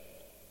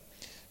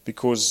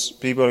because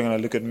people are going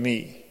to look at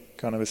me,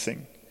 kind of a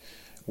thing,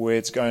 where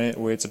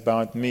it's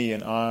about me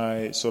and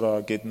I sort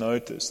of get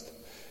noticed.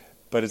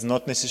 But it's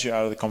not necessarily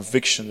out of the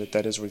conviction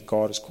that is what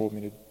God has called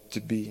me to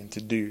be and to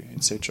do,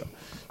 etc.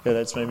 Yeah,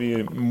 that's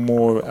maybe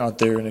more out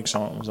there an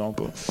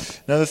example.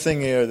 Another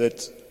thing here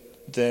that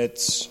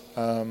just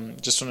want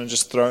to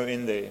just throw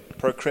in there: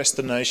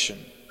 procrastination.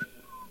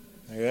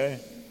 Okay,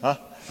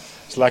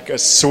 it's like a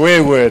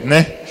swear word,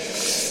 ne?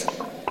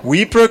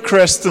 We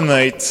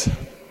procrastinate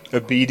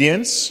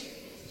obedience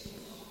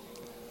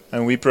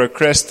and we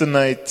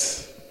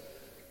procrastinate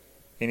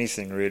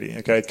anything really,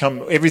 okay?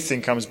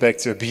 Everything comes back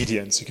to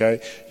obedience, okay?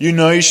 You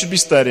know you should be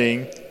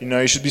studying, you know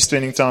you should be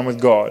spending time with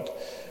God,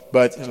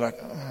 but you're like,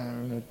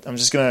 I'm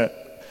just gonna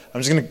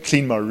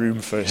clean my room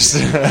first.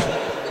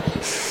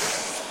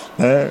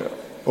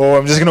 Or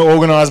I'm just gonna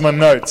organize my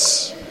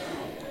notes.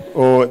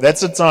 Or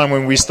that's a time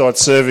when we start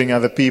serving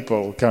other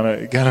people, kind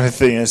of a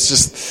thing. It's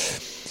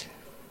just,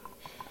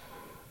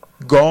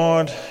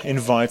 God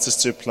invites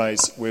us to a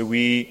place where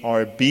we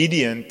are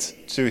obedient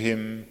to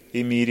Him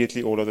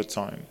immediately all of the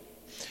time.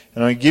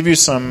 And I'll give you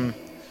some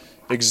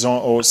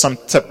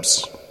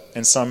tips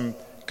and some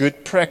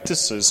good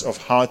practices of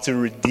how to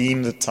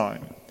redeem the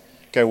time.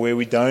 Okay, where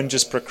we don't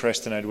just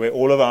procrastinate, where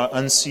all of our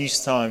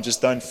unseized time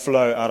just don't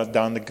flow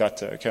down the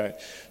gutter. Okay,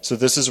 so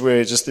this is where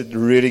it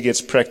really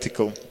gets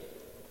practical.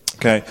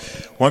 Okay,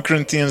 1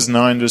 Corinthians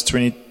 9 verse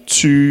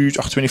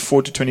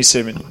 24 to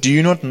 27. Do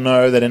you not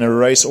know that in a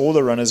race all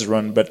the runners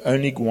run, but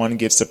only one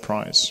gets the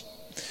prize?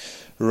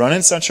 Run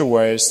in such a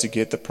way as to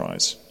get the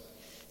prize.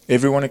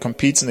 Everyone who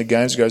competes in the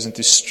games goes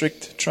into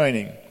strict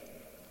training.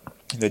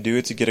 They do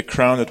it to get a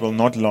crown that will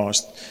not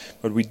last,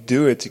 but we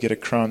do it to get a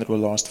crown that will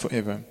last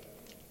forever.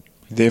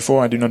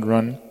 Therefore I do not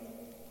run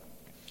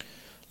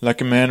like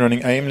a man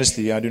running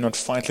aimlessly. I do not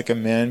fight like a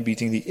man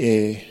beating the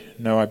air.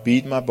 No, I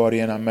beat my body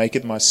and I make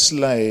it my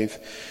slave,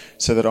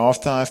 so that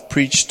after I have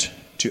preached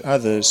to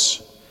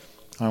others,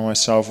 I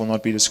myself will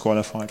not be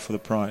disqualified for the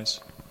prize.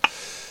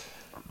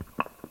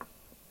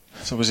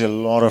 There's obviously a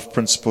lot of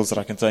principles that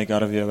I can take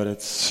out of here,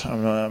 but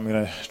I'm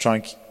going to try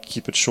and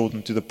keep it short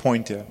and to the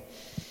point here.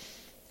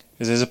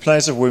 Because there's a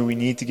place of where we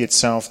need to get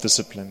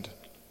self-disciplined.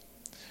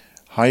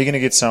 How are you going to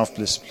get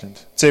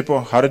self-disciplined?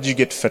 Tsepo, how did you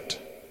get fit?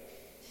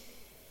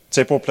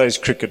 Tsepo plays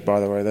cricket, by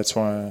the way. That's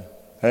why.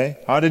 Hey,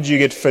 how did you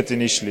get fit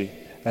initially?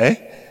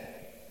 Hey,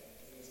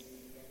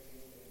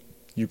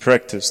 you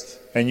practiced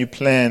and you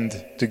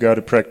planned to go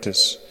to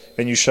practice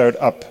and you showed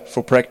up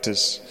for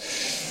practice.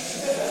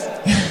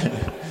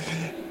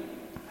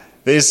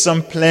 There's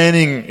some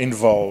planning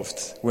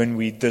involved when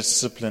we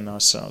discipline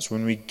ourselves,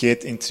 when we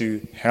get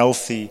into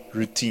healthy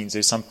routines.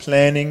 There's some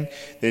planning,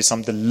 there's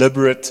some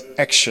deliberate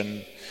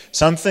action.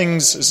 Some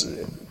things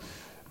is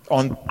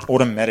on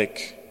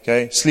automatic.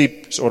 Okay,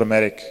 sleep is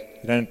automatic.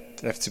 You don't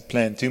have to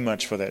plan too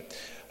much for that.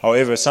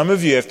 However, some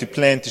of you have to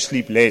plan to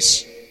sleep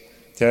less.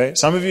 Okay,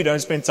 some of you don't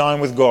spend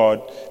time with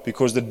God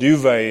because the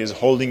duvet is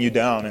holding you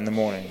down in the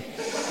morning.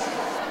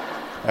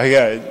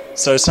 Okay,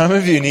 so some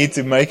of you need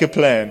to make a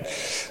plan.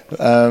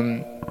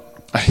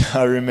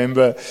 I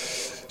remember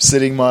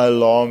setting my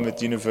alarm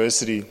at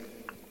university,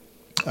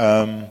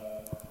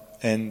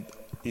 and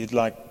you'd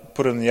like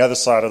put it on the other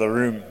side of the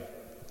room,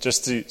 so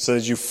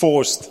that you're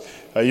forced.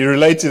 You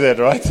relate to that,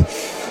 right?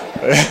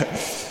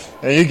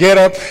 And you get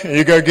up, and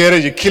you go get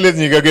it, you kill it,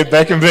 and you go get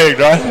back in bed,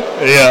 right?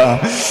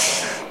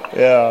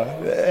 Yeah,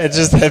 it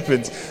just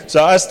happens.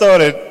 So I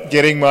started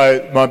getting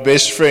my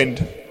best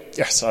friend.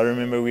 Yes, I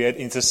remember we had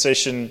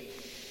intercession.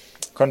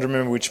 Can't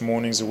remember which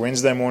mornings,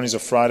 Wednesday mornings or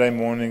Friday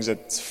mornings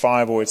at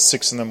 5 or at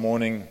 6 in the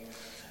morning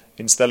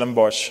in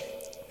Stellenbosch.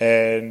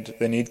 And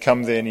then he'd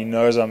come there and he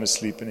knows I'm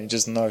asleep and he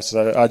just knows.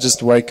 So I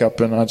just wake up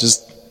and I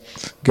just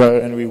go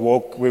and we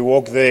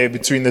walk there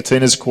between the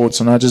tennis courts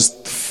and I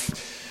just,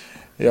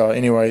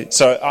 anyway.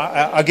 So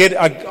I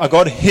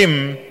got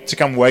him to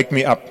come wake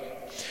me up.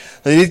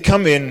 So he'd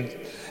come in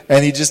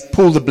and he just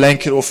pulled the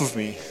blanket off of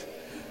me.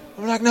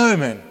 I'm like, no,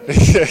 man.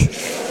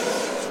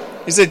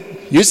 He said,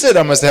 you said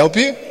I must help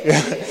you?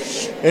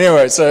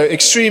 Anyway, so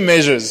extreme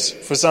measures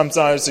for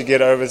sometimes to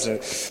get over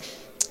to.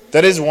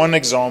 That is one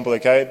example,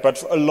 okay? But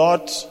for a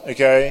lot,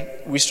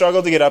 okay, we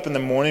struggle to get up in the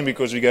morning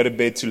because we go to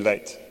bed too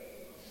late.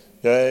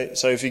 Okay?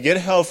 So if you get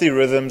healthy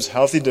rhythms,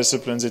 healthy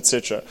disciplines,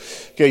 etc.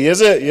 Okay,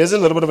 here's a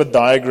little bit of a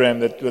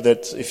diagram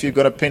that if you've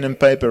got a pen and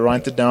paper,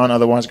 write it down.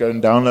 Otherwise, go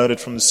and download it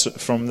from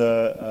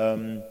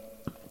the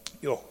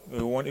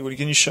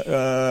can you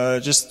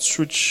just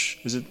switch?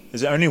 Is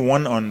there only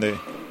one on there?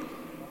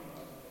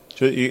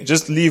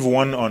 Just leave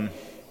one on.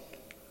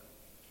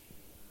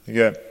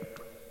 Okay.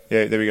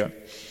 Yeah, there we go.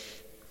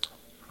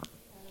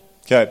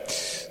 Okay.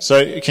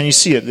 So can you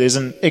see it? There's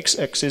an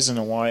x-axis and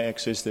a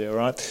y-axis there,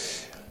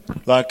 right?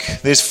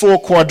 Like there's 4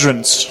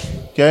 quadrants.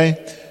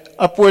 Okay.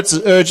 Upwards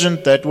is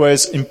urgent. That way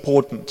is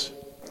important.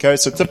 Okay.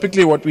 So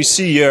typically what we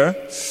see here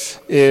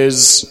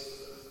is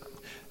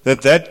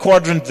that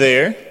quadrant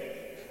there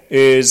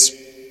is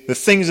the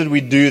things that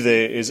we do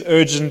there is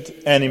urgent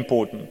and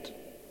important.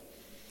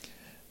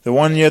 The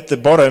one here at the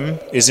bottom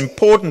is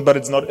important, but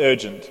it's not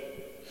urgent.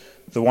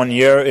 The one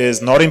here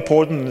is not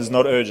important and is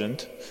not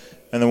urgent.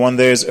 And the one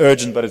there is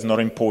urgent, but it's not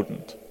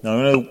important. Now,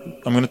 I'm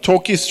going to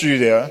talk you through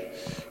there,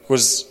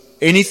 because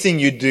anything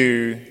you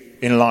do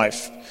in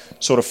life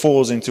sort of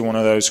falls into one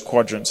of those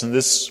quadrants. And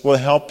this will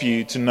help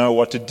you to know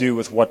what to do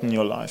with what in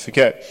your life.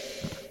 Okay,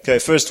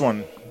 first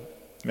one.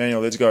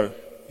 Manuel, let's go.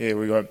 Here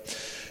we go.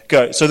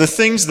 Okay, so the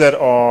things that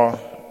are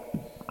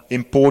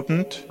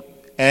important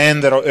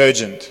and that are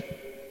urgent,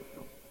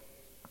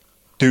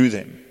 do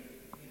them.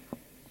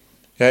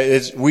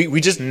 Okay,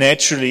 we just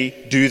naturally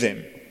do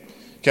them.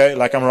 Okay,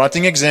 like I'm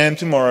writing exam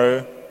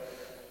tomorrow.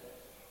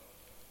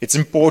 It's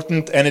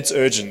important and it's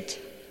urgent.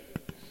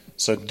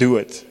 So do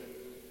it.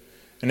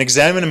 An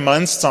exam in a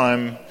month's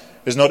time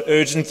is not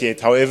urgent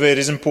yet. However, it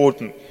is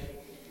important.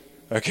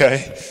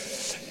 Okay?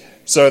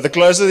 So the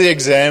closer the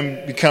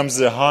exam becomes,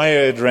 the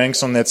higher it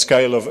ranks on that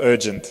scale of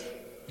urgent.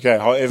 Okay,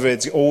 however,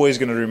 it's always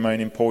going to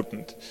remain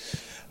important.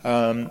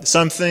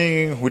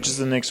 Something, which is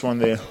the next one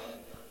there?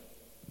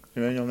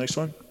 Emmanuel, next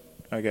one?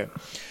 Okay.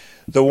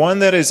 The one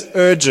that is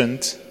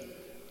urgent,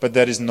 but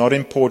that is not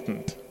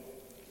important.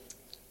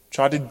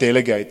 Try to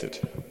delegate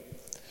it.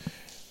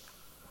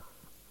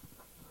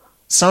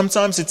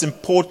 Sometimes it's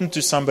important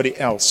to somebody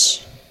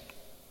else,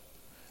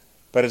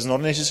 but it's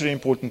not necessarily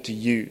important to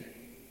you.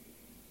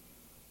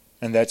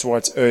 And that's why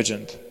it's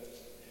urgent.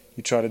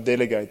 You try to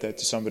delegate that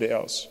to somebody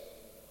else.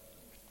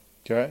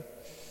 Okay?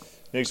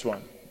 Next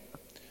one.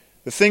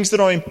 The things that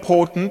are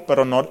important but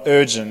are not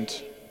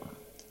urgent,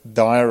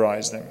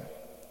 diarize them.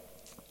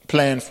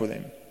 Plan for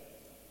them.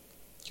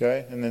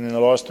 Okay? And then in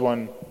the last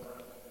one,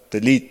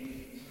 delete.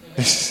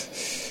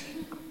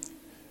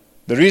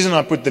 The reason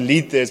I put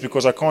delete there is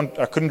because I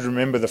couldn't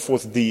remember the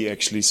fourth D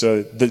actually,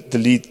 so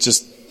delete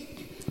just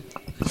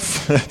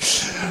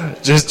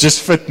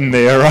fit in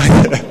there,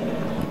 right?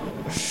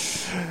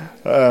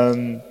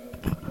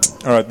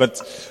 All right, but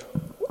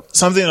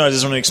something that I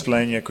just want to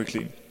explain here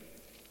quickly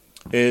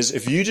is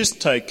if you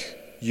just take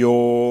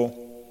go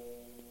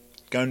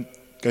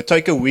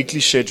take a weekly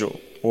schedule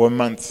or a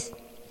month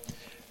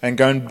and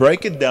go and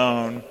break it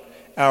down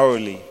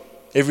hourly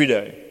every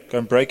day. Go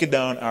and break it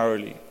down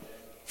hourly.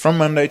 From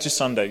Monday to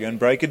Sunday, go and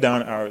break it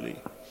down hourly.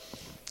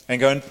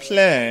 And go and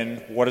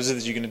plan what is it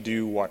that you're going to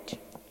do what.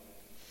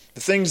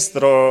 The things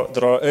that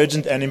are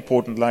urgent and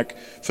important, like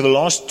for the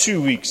last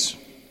 2 weeks,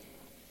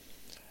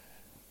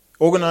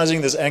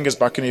 organizing this Angus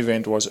Buchan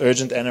event was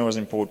urgent and it was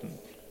important.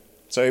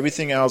 So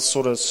everything else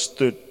sort of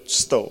stood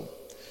still.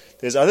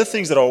 There's other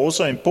things that are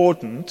also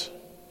important,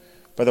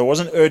 but there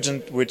wasn't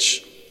urgent,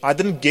 which I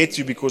didn't get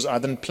to because I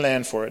didn't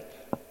plan for it,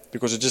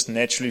 because it just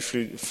naturally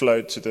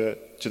flowed to the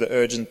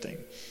urgent thing.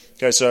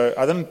 Okay, so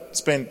I didn't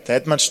spend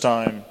that much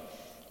time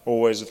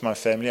always with my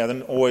family. I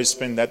didn't always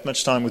spend that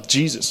much time with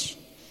Jesus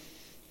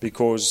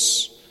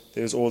because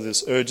there's all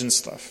this urgent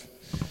stuff.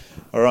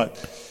 All right.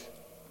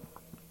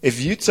 If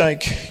you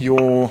take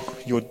your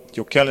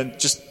calendar,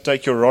 just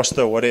take your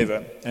roster or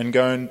whatever, and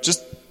go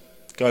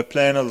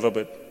plan a little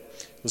bit,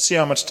 you'll see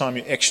how much time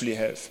you actually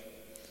have.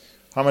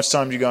 How much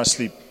time do you guys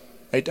sleep?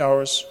 8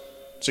 hours?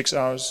 6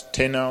 hours?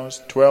 10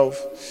 hours? 12?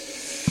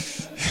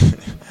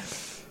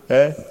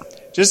 Okay?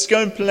 Just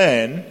go and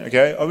plan,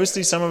 okay?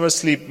 Obviously, some of us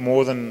sleep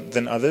more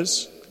than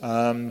others.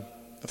 I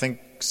think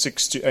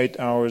 6 to 8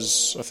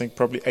 hours. I think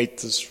probably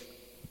 8 is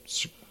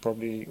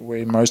probably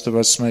where most of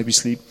us maybe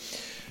sleep.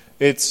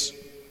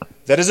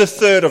 That is a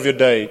third of your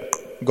day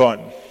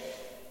gone,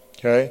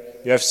 okay?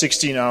 You have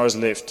 16 hours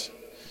left,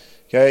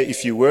 okay?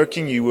 If you're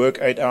working, you work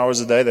 8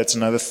 hours a day. That's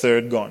another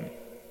third gone,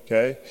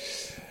 okay?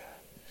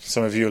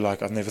 Some of you are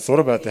like, I've never thought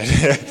about that.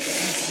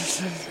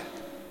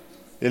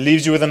 It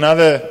leaves you with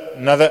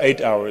another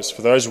 8 hours.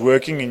 For those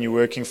working and you're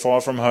working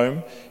far from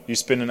home, you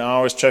spend an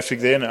hour's traffic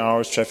there and an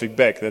hour's traffic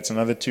back. That's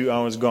another 2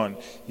 hours gone.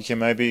 You can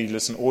maybe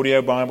listen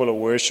audio Bible or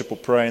worship or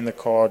pray in the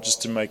car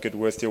just to make it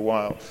worth your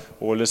while.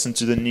 Or listen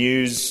to the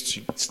news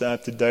to stay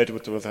up to date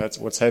with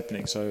what's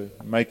happening. So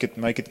make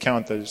it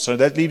count. So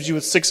that leaves you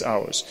with 6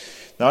 hours.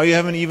 Now you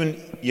haven't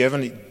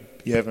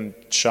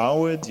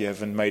showered, you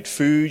haven't made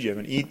food, you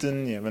haven't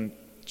eaten, you haven't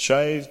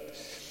shaved.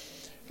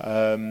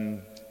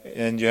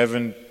 And you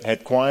haven't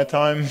had quiet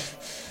time.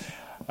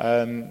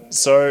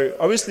 So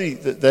obviously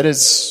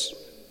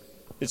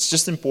it's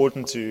just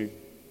important to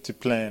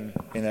plan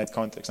in that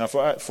context. Now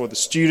for the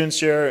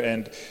students here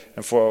and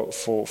for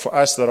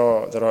us that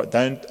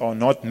are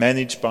not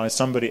managed by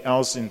somebody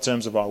else in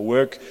terms of our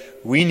work,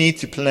 we need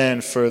to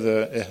plan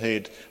further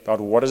ahead about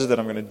what is it that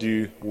I'm going to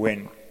do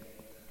when.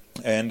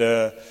 And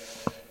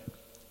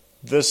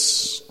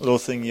this little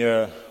thing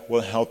here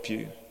will help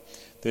you.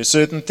 There are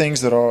certain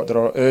things that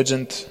are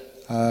urgent.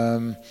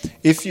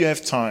 If you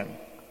have time,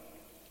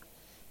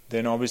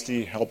 then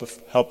obviously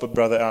help a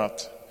brother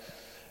out.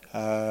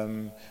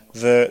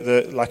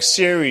 The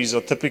series are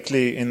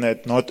typically in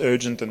that not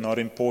urgent and not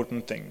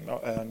important thing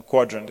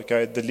quadrant.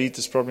 Okay, delete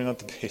is probably not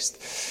the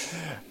best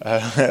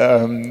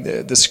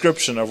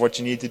description of what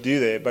you need to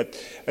do there. But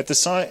at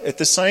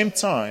the same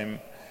time,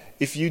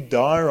 if you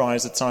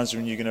diarize the times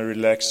when you're going to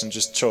relax and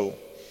just chill,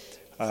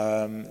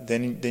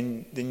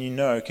 then you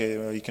know, okay,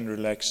 well, you can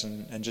relax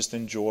and just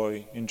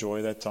enjoy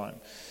that time.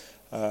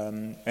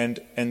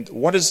 And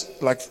what is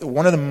like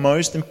one of the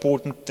most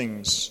important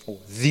things, or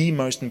the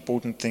most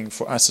important thing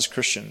for us as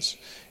Christians,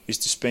 is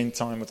to spend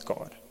time with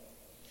God.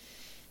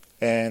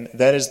 And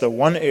that is the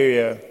one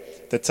area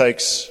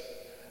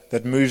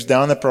that moves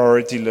down the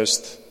priority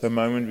list the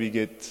moment we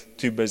get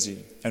too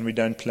busy and we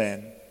don't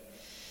plan.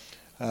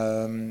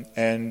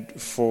 And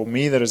for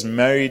me that is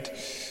married,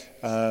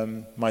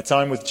 my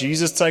time with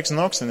Jesus takes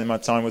knocks, and then my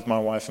time with my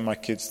wife and my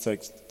kids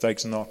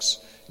takes knocks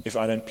if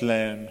I don't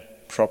plan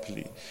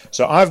properly.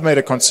 So I've made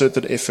a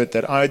concerted effort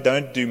that I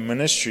don't do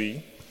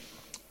ministry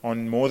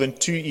on more than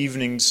 2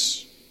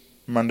 evenings,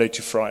 Monday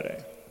to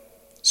Friday,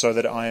 so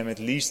that I am at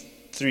least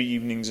 3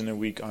 evenings in a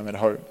week I'm at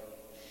home.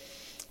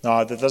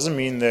 Now, that doesn't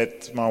mean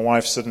that my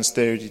wife sit and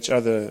stare at each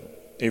other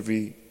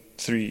every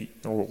 3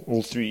 or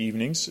all 3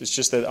 evenings. It's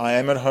just that I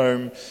am at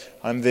home,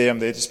 I'm there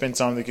to spend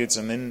time with the kids,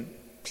 and then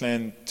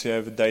plan to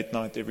have a date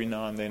night every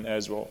now and then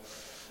as well.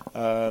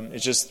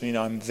 It's just,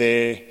 I'm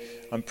there,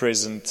 I'm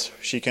present.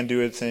 She can do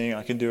her thing,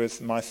 I can do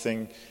my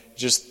thing.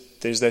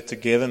 Just, there's that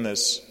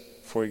togetherness,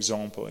 for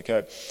example,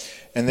 okay?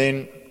 And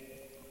then,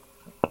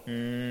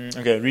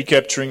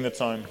 recapturing the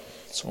time.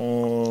 It's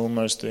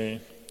almost there,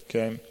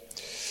 okay?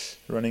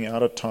 Running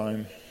out of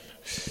time.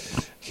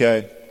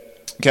 Okay,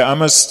 I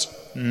must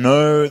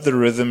know the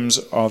rhythms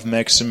of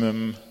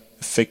maximum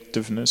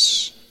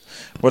effectiveness.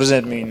 What does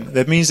that mean?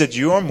 That means that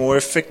you are more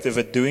effective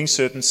at doing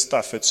certain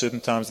stuff at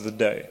certain times of the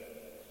day.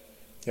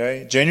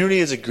 Okay? Generally,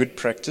 it's a good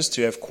practice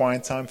to have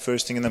quiet time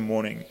first thing in the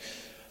morning.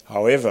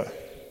 However,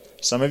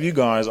 some of you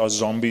guys are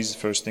zombies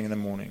first thing in the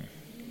morning.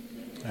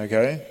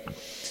 Okay?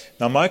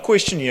 Now, my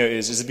question here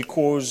is it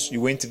because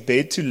you went to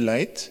bed too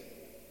late?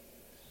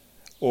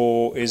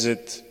 Or is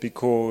it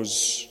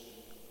because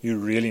you're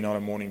really not a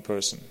morning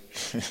person?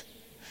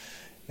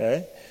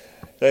 Okay?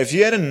 So if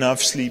you had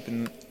enough sleep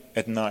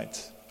at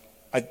night,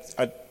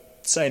 I'd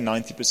say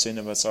 90%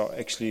 of us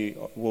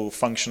will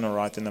function all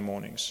right in the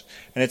mornings.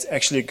 And it's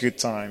actually a good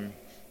time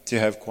to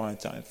have quiet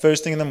time.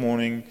 First thing in the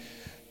morning,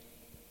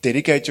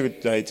 dedicate your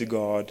day to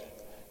God.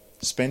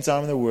 Spend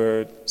time in the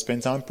Word.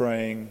 Spend time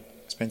praying.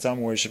 Spend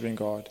time worshiping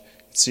God.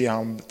 See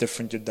how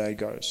different your day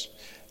goes.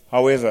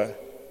 However,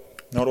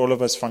 not all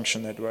of us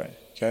function that way.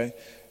 Okay?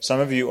 Some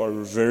of you are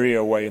very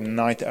awake,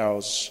 night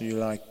owls.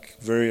 You're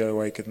very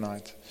awake at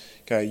night.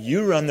 Okay,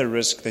 you run the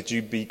risk that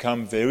you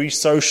become very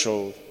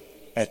social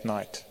at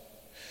night.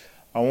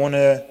 I want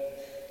to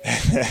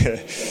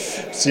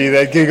see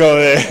that giggle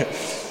there.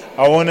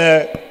 I want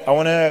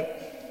to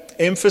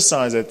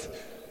emphasize it.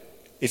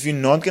 If you're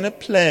not going to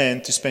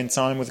plan to spend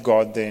time with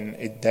God, then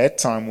at that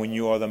time when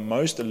you are the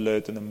most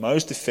alert and the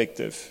most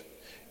effective,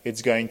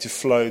 it's going to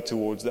flow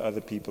towards the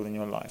other people in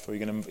your life, or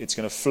it's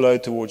going to flow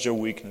towards your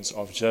weakness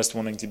of just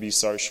wanting to be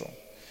social.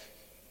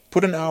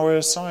 Put an hour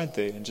aside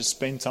there and just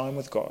spend time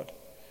with God,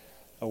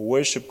 or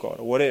worship God,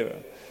 or whatever.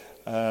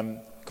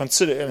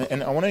 Consider,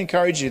 and I want to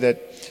encourage you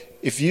that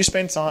if you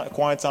spend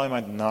quiet time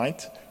at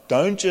night,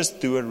 don't just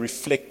do a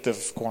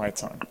reflective quiet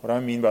time. What do I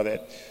mean by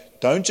that?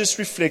 Don't just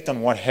reflect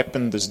on what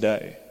happened this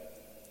day.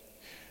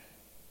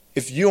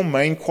 If your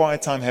main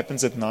quiet time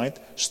happens at night,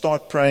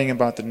 start praying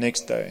about the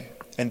next day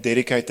and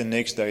dedicate the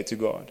next day to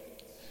God.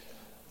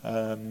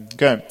 I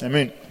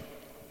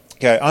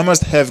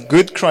must have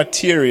good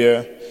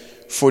criteria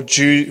for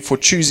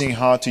choosing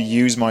how to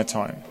use my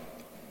time.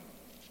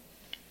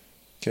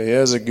 Okay,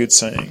 here's a good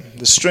saying.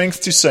 The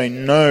strength to say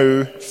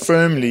no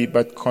firmly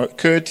but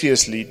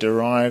courteously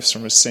derives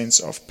from a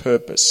sense of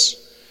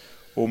purpose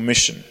or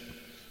mission.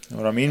 And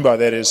what I mean by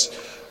that is,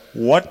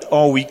 what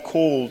are we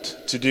called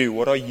to do?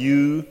 What are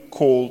you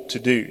called to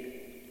do?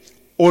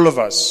 All of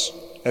us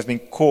have been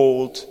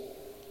called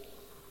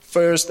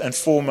first and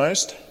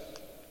foremost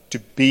to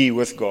be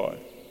with God.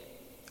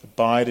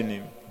 Abide in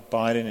Him,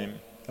 abide in Him,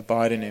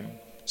 abide in Him.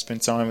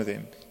 Spend time with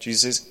Him.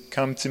 Jesus says,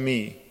 come to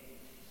me.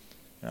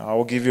 I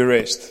will give you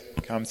rest.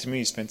 Come to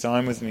me, spend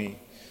time with me.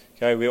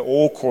 Okay, we're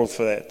all called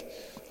for that.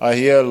 I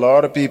hear a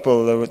lot of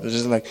people that are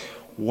just like,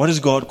 what is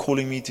God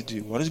calling me to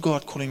do? What is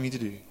God calling me to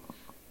do?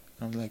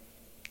 I'm like,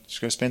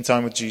 just go spend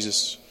time with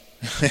Jesus.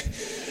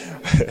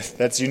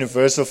 That's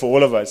universal for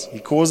all of us.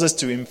 He calls us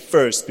to Him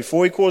first.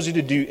 Before He calls you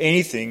to do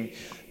anything,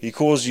 He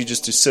calls you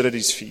just to sit at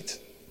His feet.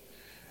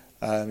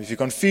 If you're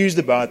confused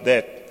about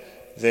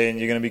that, then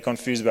you're going to be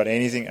confused about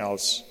anything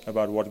else,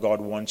 about what God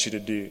wants you to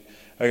do.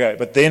 Okay,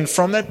 but then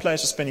from that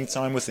place of spending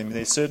time with Him,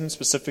 there's certain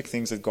specific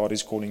things that God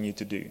is calling you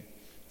to do.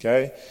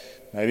 Okay?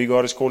 Maybe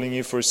God is calling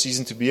you for a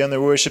season to be on the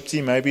worship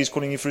team. Maybe He's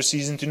calling you for a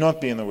season to not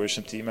be on the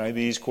worship team.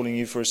 Maybe He's calling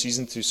you for a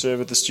season to serve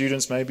with the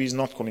students. Maybe He's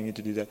not calling you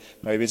to do that.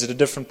 Maybe it's at a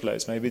different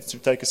place. Maybe it's to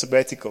take a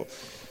sabbatical.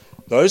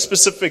 Those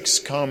specifics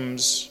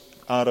comes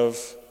out of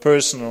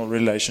personal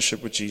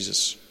relationship with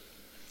Jesus.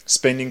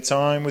 Spending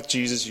time with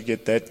Jesus, you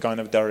get that kind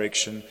of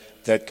direction,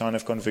 that kind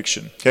of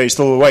conviction. Okay, you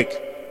still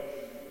awake?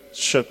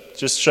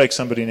 Just shake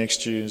somebody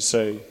next to you and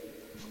say,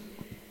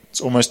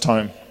 it's almost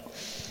time.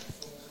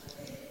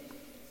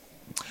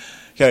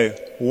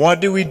 Okay, what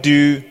do we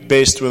do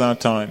best with our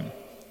time?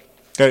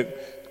 Okay,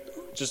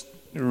 just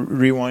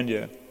rewind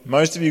here.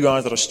 Most of you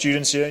guys that are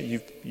students here,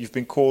 you've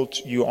been called,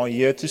 you are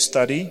here to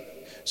study,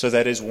 so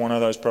that is one of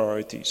those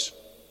priorities.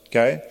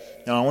 Okay?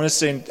 Now I want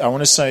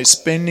to say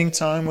spending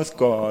time with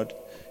God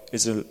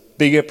is a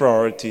bigger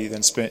priority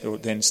than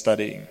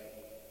studying.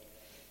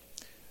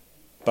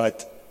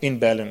 But in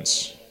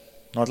balance.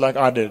 Not like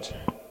I did.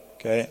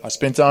 Okay? I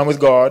spent time with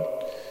God,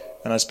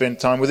 and I spent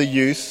time with the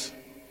youth,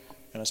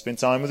 and I spent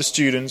time with the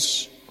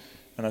students,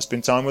 and I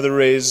spent time with the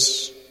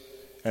res,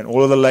 and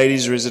all of the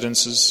ladies'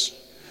 residences.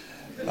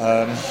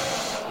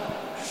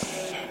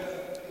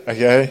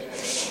 Okay?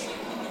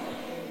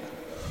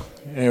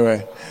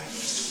 Anyway.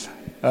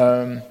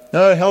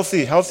 No,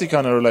 healthy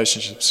kind of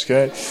relationships,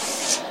 okay?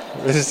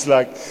 It's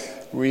like,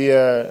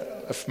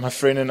 my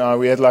friend and I,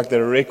 we had like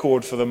the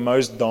record for the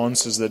most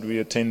dances that we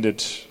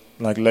attended,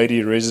 like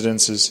lady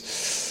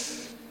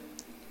residences.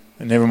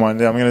 Never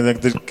mind, I'm going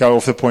to go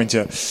off the point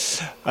here.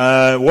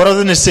 What are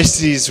the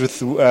necessities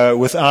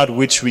without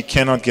which we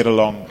cannot get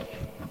along?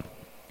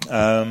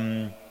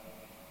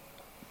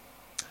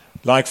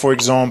 Like, for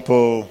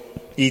example,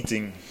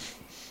 eating,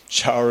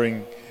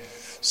 showering,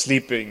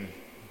 sleeping,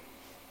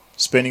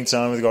 spending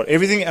time with God.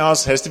 Everything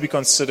else has to be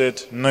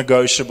considered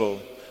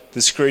negotiable,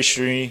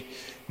 discretionary,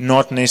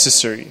 not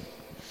necessary.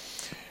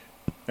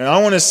 And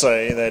I want to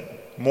say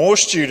that more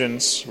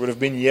students would have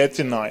been here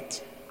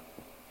tonight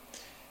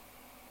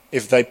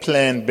if they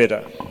planned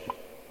better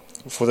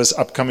for this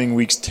upcoming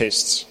week's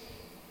tests.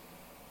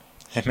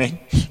 Amen?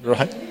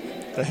 Right?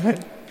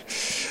 Amen?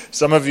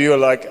 Some of you are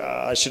like,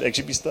 I should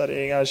actually be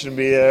studying, I shouldn't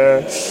be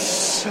here.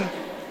 It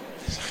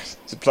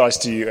applies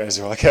to you as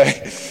well,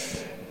 okay?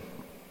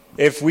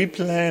 If we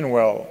plan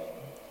well,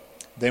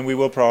 then we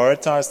will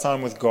prioritize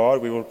time with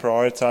God, we will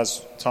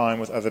prioritize time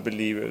with other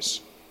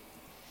believers.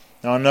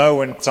 Now I know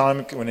when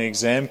the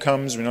exam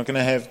comes, we're not going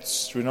to have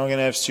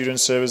student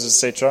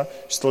services, etc.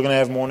 We're still going to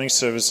have morning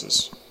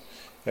services.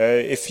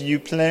 If you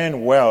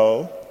plan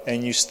well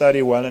and you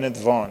study well in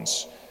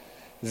advance,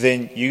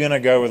 then you're going to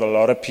go with a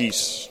lot of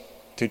peace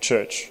to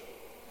church,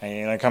 and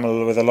you're going to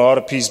come with a lot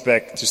of peace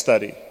back to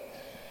study.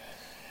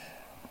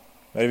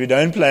 But if you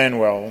don't plan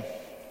well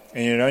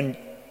and you don't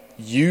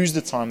use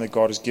the time that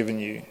God has given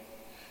you,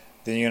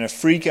 then you're going to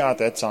freak out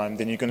that time.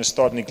 Then you're going to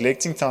start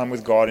neglecting time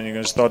with God, and you're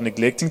going to start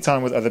neglecting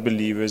time with other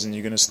believers, and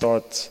you're going to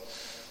start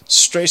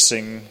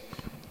stressing,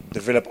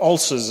 develop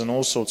ulcers and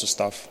all sorts of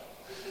stuff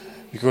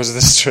because of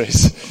the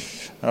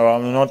stress. No,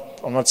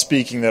 I'm not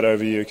speaking that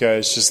over you, okay?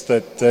 It's just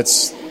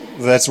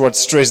that's what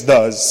stress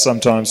does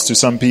sometimes to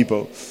some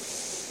people.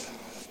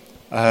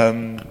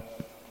 And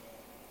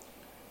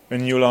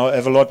you'll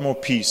have a lot more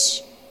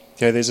peace.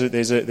 Okay,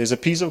 there's a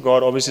peace of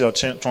God, obviously, that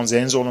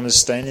transcends all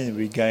understanding that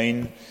we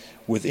gain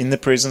within the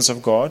presence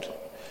of God.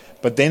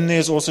 But then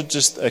there's also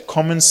just a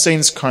common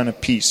sense kind of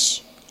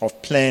peace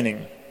of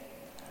planning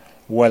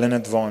well in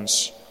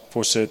advance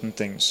for certain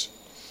things.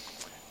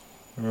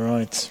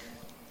 Right.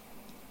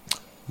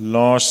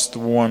 Last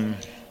one.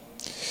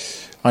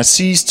 I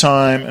seized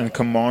time and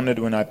commanded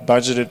when I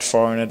budgeted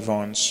far in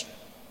advance.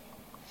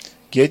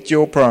 Get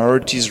your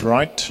priorities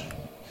right.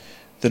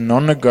 The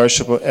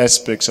non-negotiable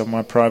aspects of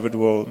my private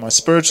will, my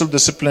spiritual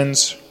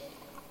disciplines,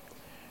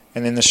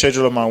 and then the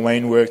schedule of my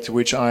main work to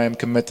which I am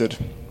committed.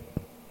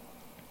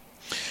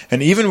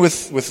 And even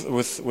with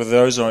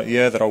those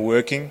here that are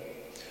working,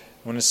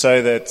 I want to say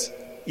that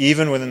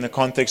even within the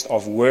context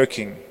of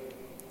working,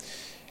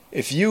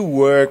 if you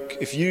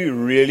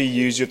really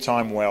use your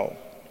time well.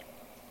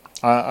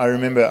 I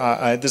remember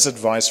I had this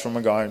advice from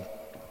a guy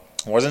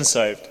who wasn't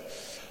saved,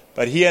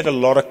 but he had a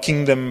lot of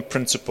kingdom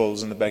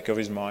principles in the back of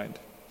his mind.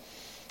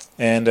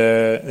 And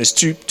there's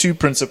two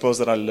principles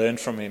that I learned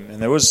from him.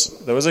 And there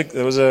was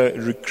a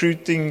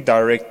recruiting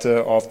director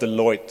of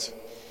Deloitte.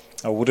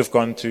 I would have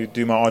gone to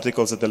do my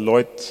articles at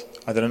Deloitte.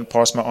 I didn't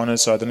pass my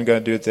honors, so I didn't go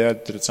and do it there. I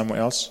did it somewhere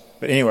else.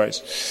 But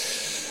anyways,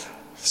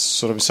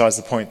 sort of besides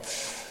the point.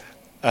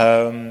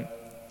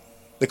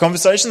 The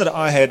conversation that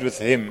I had with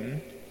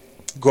him,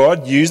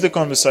 God used the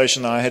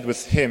conversation that I had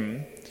with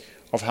him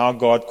of how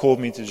God called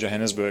me to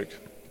Johannesburg.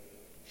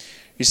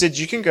 He said,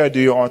 you can go do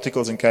your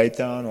articles in Cape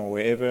Town or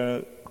wherever.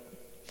 He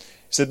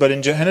said, but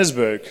in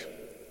Johannesburg,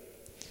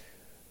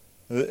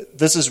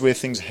 this is where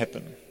things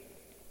happen.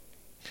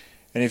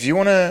 And if you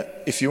want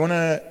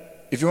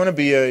to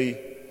be a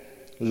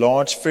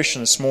large fish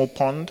in a small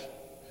pond,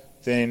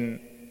 then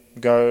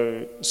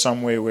go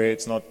somewhere where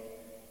it's not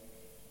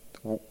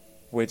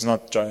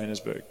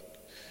Johannesburg.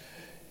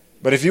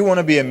 But if you want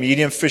to be a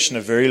medium fish in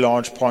a very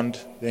large pond,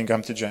 then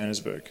come to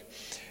Johannesburg.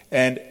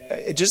 And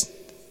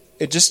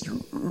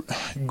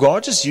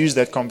God just used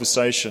that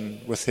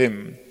conversation with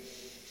him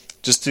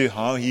just to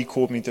how he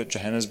called me to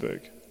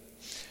Johannesburg.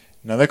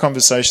 Another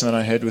conversation that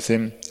I had with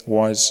him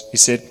was, he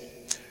said,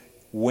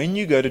 when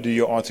you go to do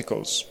your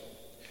articles,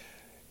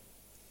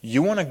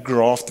 you want to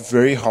graft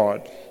very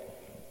hard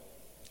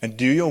and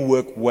do your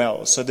work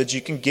well so that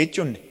you can get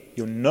your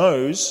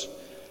nose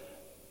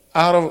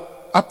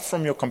up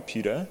from your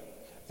computer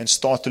and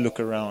start to look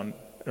around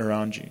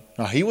you.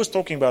 Now, he was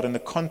talking about in the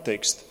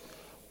context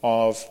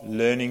of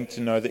learning to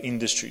know the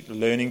industry,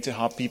 learning to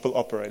how people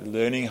operate,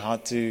 learning how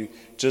to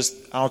just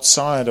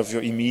outside of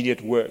your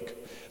immediate work.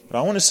 But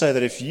I want to say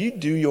that if you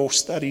do your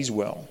studies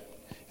well,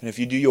 and if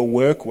you do your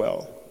work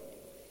well,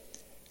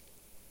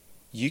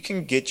 you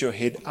can get your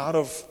head out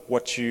of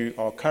what you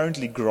are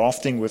currently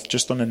grafting with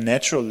just on a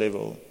natural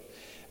level,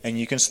 and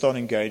you can start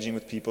engaging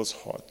with people's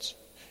hearts.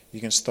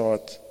 You can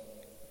start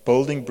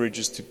building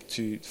bridges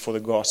for the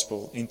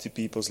gospel into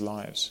people's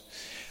lives.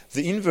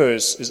 The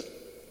inverse is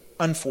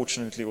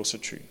unfortunately also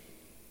true.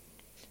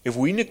 If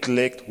we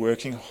neglect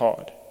working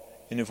hard,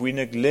 and if we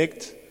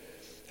neglect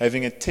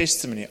having a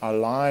testimony, our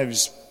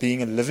lives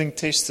being a living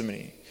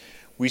testimony,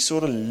 we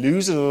sort of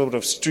lose a little bit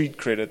of street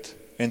credit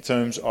in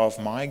terms of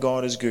my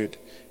God is good.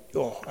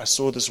 Oh, I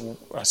saw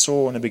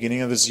in the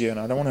beginning of this year, and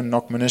I don't want to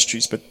knock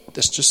ministries, but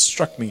this just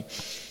struck me.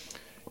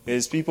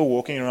 There's people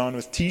walking around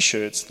with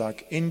T-shirts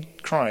like in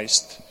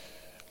Christ,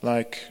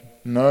 like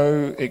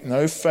no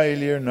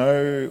failure,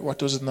 no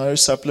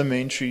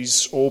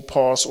supplementaries, all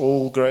pass,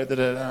 all great.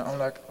 I'm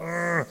like,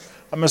 I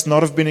must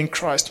not have been in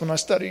Christ when I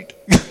studied.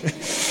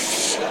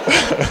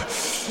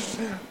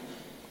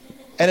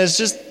 And it's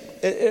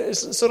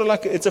sort of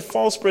like it's a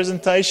false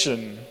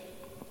presentation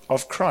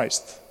of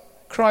Christ.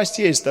 Christ,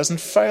 yes, doesn't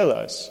fail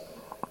us,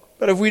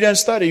 but if we don't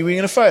study, we're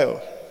going to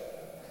fail.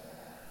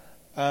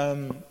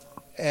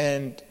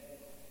 And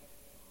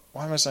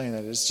why am I saying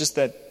that? It's just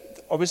that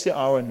obviously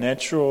our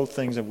natural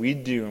things that we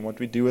do and what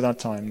we do with our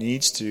time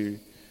needs to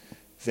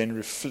then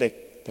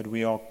reflect that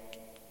we are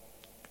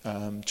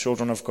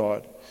children of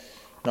God.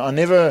 Now,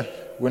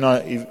 when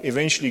I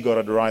eventually got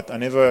it right, I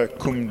never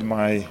cummed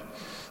my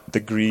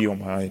degree or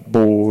my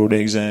board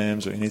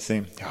exams or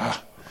anything.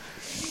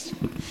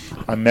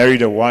 I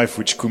married a wife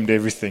which cummed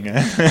everything.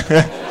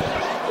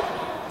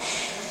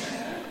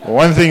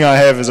 One thing I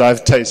have is I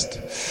have taste.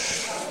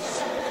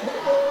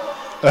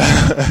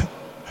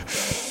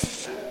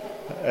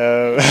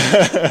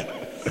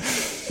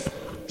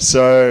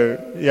 So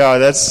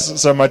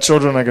my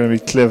children are going to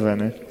be clever.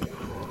 No?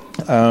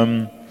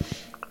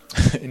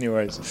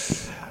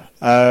 Anyways,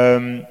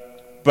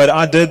 but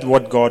I did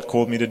what God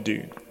called me to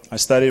do. I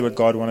studied what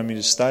God wanted me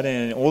to study,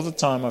 and all the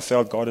time I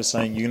felt God is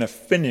saying, you're going to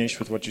finish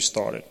with what you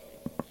started.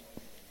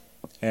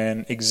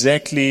 And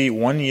exactly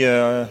 1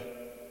 year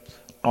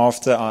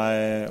after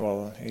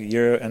a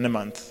year and a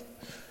month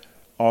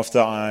after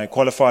I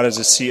qualified as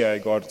a CA,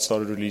 God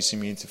started releasing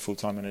me into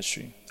full-time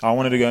ministry. I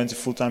wanted to go into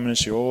full-time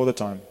ministry all the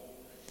time.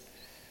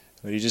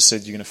 But He just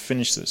said, you're going to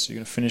finish this. You're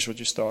going to finish what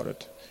you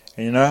started.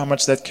 And you know how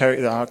much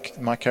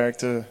my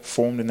character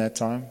formed in that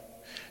time?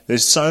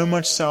 There's so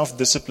much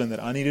self-discipline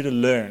that I needed to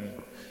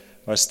learn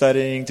by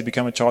studying to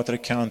become a chartered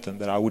accountant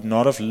that I would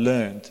not have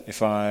learned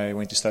if I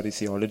went to study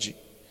theology,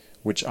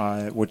 which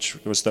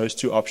was those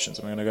two options.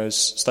 I'm going to go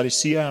study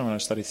CA and I'm going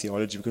to study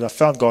theology because I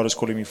felt God was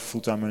calling me for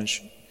full-time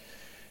ministry.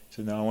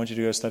 So now I want you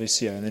to go study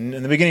CA. And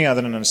in the beginning I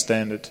didn't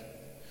understand it.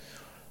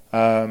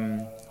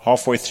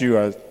 Halfway through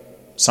I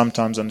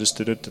sometimes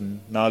understood it,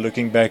 and now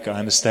looking back I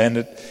understand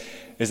it.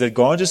 Is that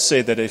God just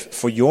said that if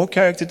for your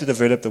character to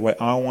develop the way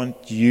I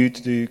want you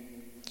to do,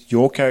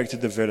 your character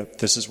to develop,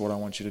 this is what I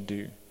want you to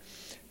do.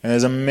 And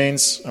there's an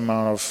immense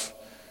amount of,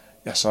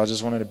 so I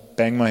just wanted to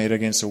bang my head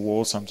against the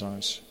wall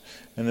sometimes.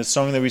 And the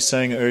song that we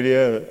sang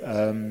earlier,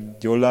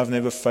 Your Love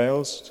Never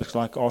Fails, just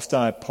like after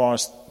I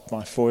passed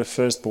my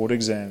first board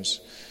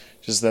exams,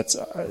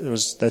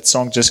 that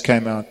song just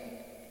came out.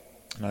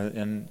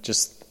 And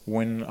just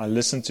when I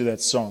listened to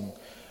that song,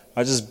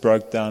 I just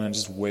broke down and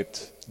just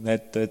wept.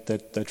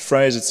 That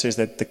phrase, it says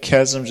that the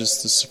chasm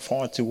just is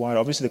far too wide.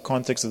 Obviously the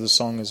context of the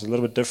song is a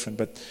little bit different,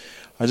 but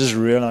I just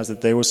realized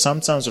that there were some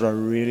times that I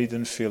really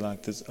didn't feel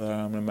like this,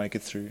 I'm going to make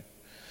it through.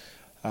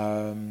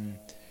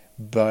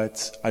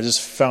 But I just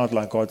felt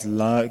like God's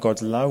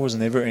love was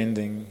never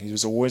ending. He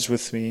was always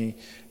with me,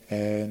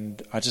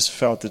 and I just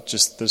felt that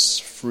just this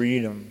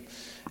freedom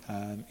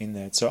in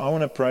that. So I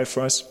want to pray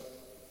for us.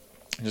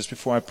 And just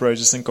before I pray,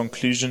 just in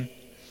conclusion,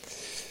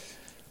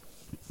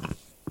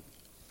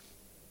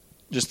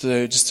 just to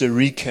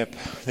recap,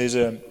 there's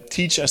a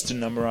teach us to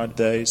number our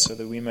days so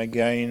that we may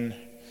gain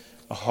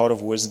a heart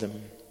of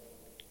wisdom.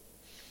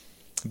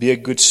 Be a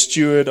good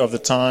steward of the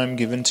time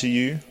given to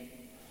you.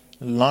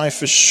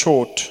 Life is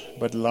short,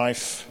 but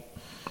life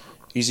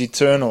is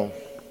eternal.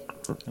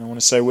 And I want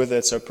to say with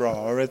that, so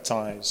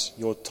prioritize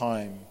your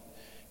time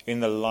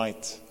in the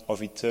light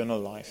of eternal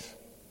life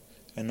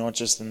and not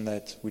just in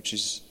that which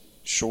is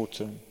short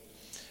term.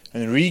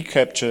 And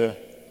recapture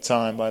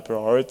time by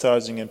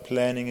prioritizing and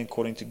planning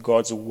according to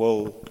God's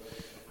will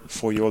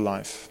for your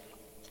life.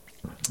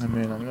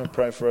 Amen. I'm going to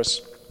pray for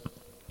us.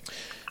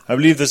 I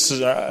believe this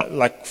is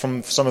like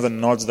from some of the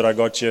nods that I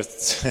got here.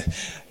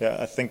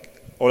 I think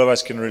all of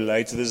us can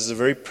relate to this. Is a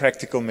very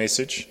practical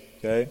message.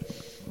 Okay,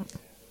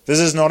 this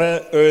is not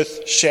an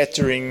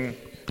earth-shattering,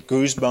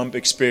 goosebump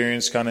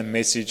experience kind of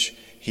message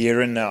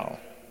here and now.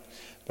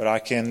 But I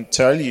can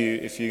tell you,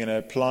 if you're going to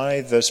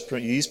apply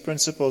these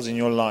principles in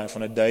your life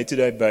on a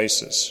day-to-day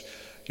basis,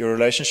 your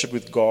relationship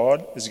with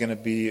God is going to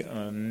be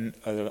on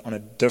a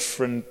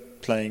different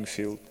playing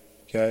field,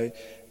 okay?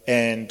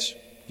 And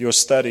your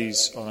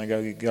studies are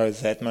going to go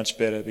that much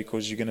better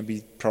because you're going to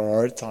be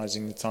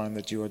prioritizing the time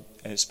that you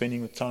are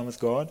spending with time with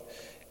God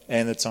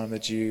and the time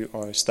that you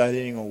are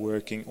studying or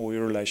working or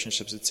your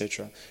relationships,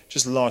 etc.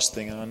 Just last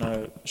thing, and I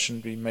know I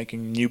shouldn't be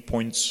making new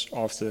points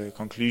after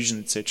conclusion,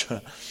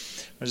 etc.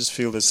 I just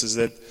feel this is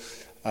that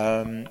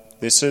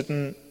there's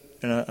certain,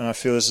 and I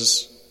feel this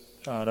is,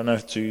 I don't know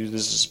if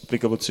this is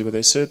applicable to, but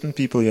there's certain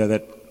people here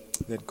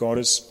that God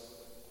is,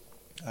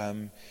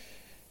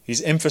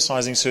 He's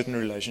emphasizing certain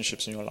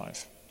relationships in your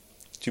life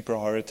to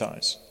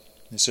prioritize.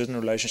 There's certain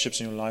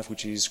relationships in your life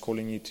which He's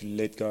calling you to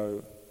let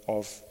go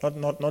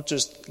not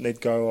just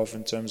let go of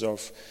in terms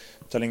of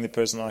telling the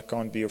person I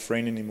can't be your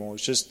friend anymore.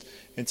 It's just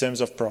in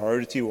terms of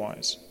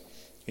priority-wise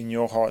in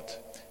your heart.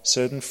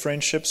 Certain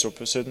friendships or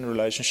certain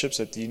relationships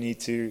that you need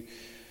to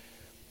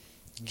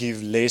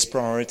give less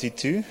priority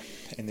to,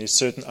 and there's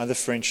certain other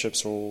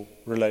friendships or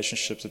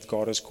relationships that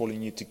God is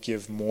calling you to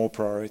give more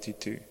priority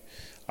to.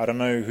 I don't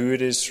know who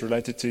it is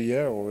related to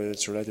here or whether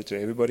it's related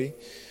to everybody,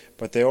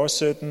 but there are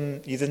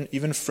certain,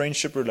 even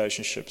friendship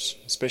relationships,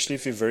 especially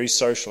if you're very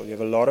social. You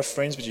have a lot of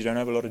friends, but you don't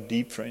have a lot of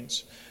deep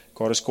friends.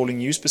 God is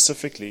calling you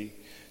specifically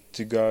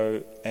to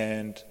go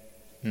and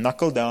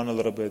knuckle down a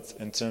little bit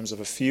in terms of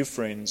a few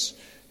friends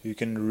who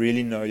can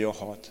really know your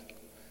heart.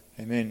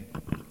 Amen.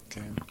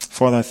 Okay.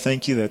 Father, I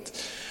thank you that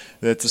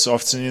this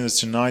afternoon, that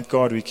tonight,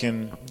 God, we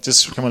can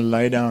just come and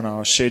lay down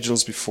our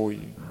schedules before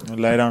you,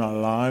 lay down our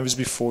lives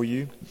before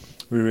you.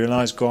 We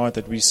realize, God,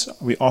 that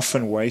we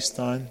often waste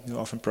time, we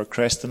often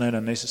procrastinate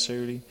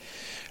unnecessarily,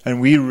 and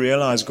we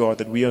realize, God,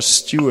 that we are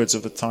stewards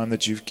of the time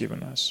that you've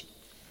given us.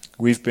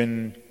 We've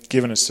been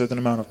given a certain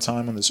amount of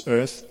time on this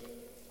earth,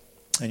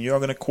 and you are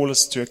going to call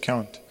us to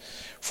account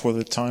for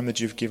the time that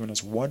you've given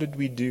us. What did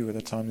we do with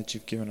the time that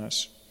you've given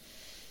us?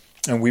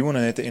 And we want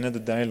to, at the end of the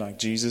day, like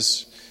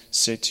Jesus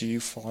said to you,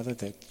 Father,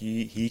 that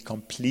he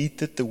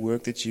completed the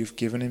work that you've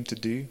given him to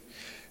do.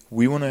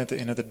 We want to, at the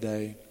end of the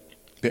day,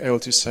 be able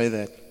to say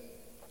that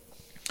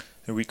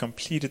we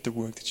completed the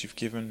work that you've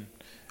given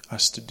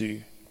us to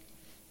do,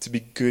 to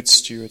be good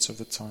stewards of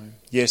the time.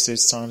 Yes,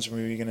 there's times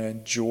when we're going to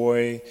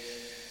enjoy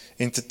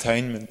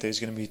entertainment. There's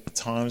going to be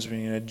times when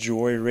you're going to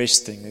enjoy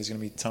resting. There's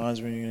going to be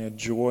times when you're going to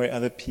enjoy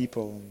other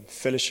people and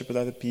fellowship with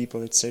other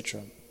people,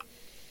 etc.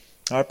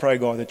 I pray,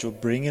 God, that you'll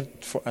bring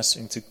it for us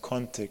into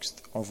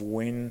context of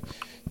when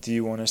do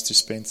you want us to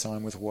spend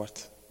time with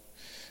what.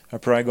 I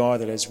pray,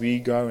 God, that as we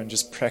go and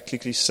just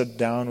practically sit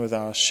down with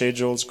our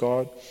schedules,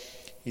 God,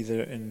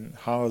 either in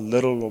how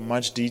little or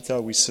much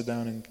detail we sit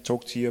down and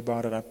talk to you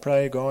about it, I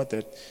pray, God,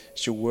 that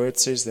as your word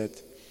says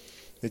that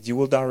you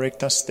will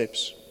direct our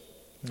steps.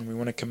 And we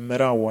want to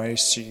commit our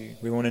ways to you.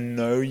 We want to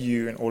know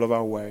you in all of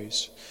our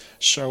ways.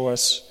 Show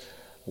us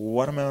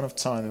what amount of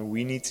time that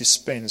we need to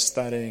spend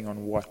studying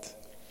on what.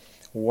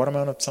 What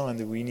amount of time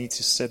that we need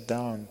to sit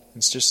down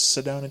and just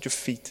sit down at your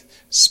feet,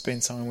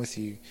 spend time with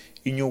you,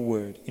 in your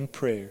word, in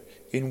prayer,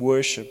 in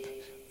worship,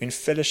 in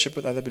fellowship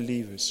with other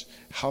believers.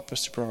 Help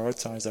us to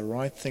prioritize the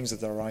right things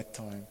at the right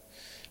time.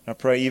 And I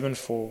pray even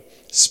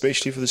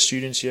especially for the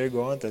students here,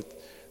 God, that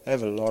they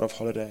have a lot of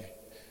holiday.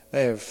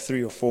 They have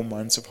 3 or 4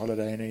 months of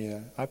holiday in a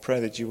year. I pray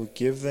that you will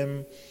give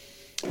them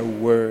a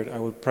word. I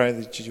would pray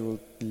that you will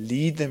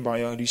lead them by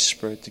your Holy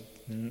Spirit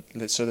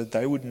so that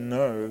they would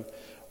know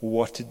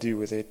what to do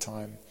with their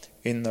time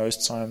in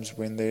those times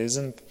when there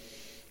isn't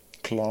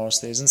class,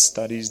 there isn't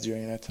studies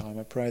during that time.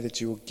 I pray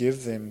that you will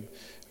give them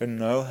a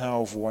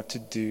know-how of what to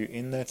do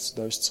in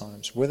those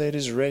times, whether it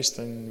is rest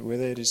and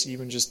whether it is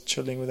even just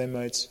chilling with their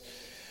mates,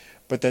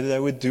 but that they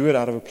would do it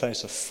out of a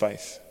place of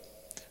faith.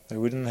 They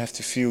wouldn't have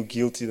to feel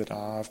guilty that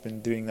I've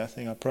been doing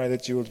nothing. I pray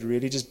that you would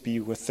really just be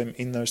with them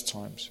in those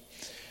times.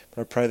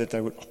 But I pray that they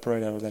would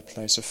operate out of that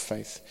place of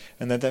faith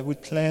and that they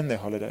would plan their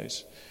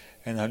holidays.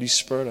 And Holy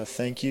Spirit, I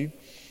thank you,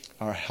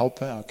 our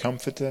helper, our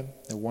comforter,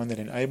 the one that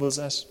enables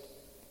us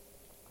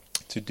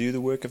to do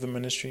the work of the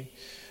ministry.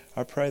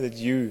 I pray that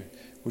you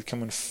would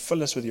come and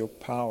fill us with your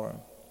power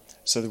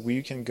so that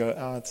we can go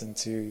out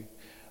into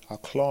our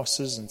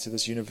classes, into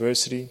this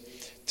university,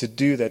 to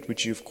do that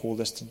which you've called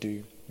us to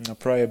do. And I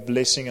pray a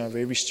blessing over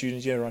every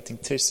student here writing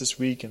tests this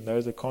week and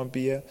those that can't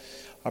be here.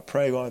 I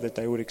pray, God, that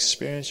they would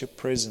experience your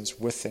presence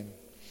with them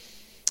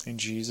in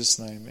Jesus'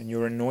 name, and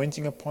your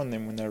anointing upon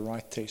them when they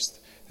write tests,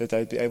 that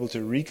they'd be able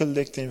to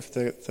recollect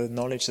the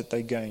knowledge that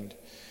they gained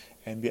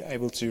and be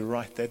able to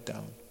write that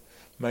down.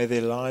 May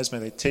their lives, may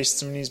their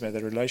testimonies, may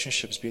their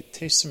relationships be a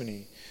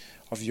testimony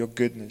of your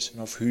goodness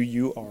and of who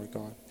you are,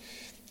 God.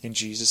 In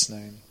Jesus'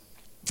 name,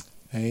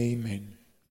 amen.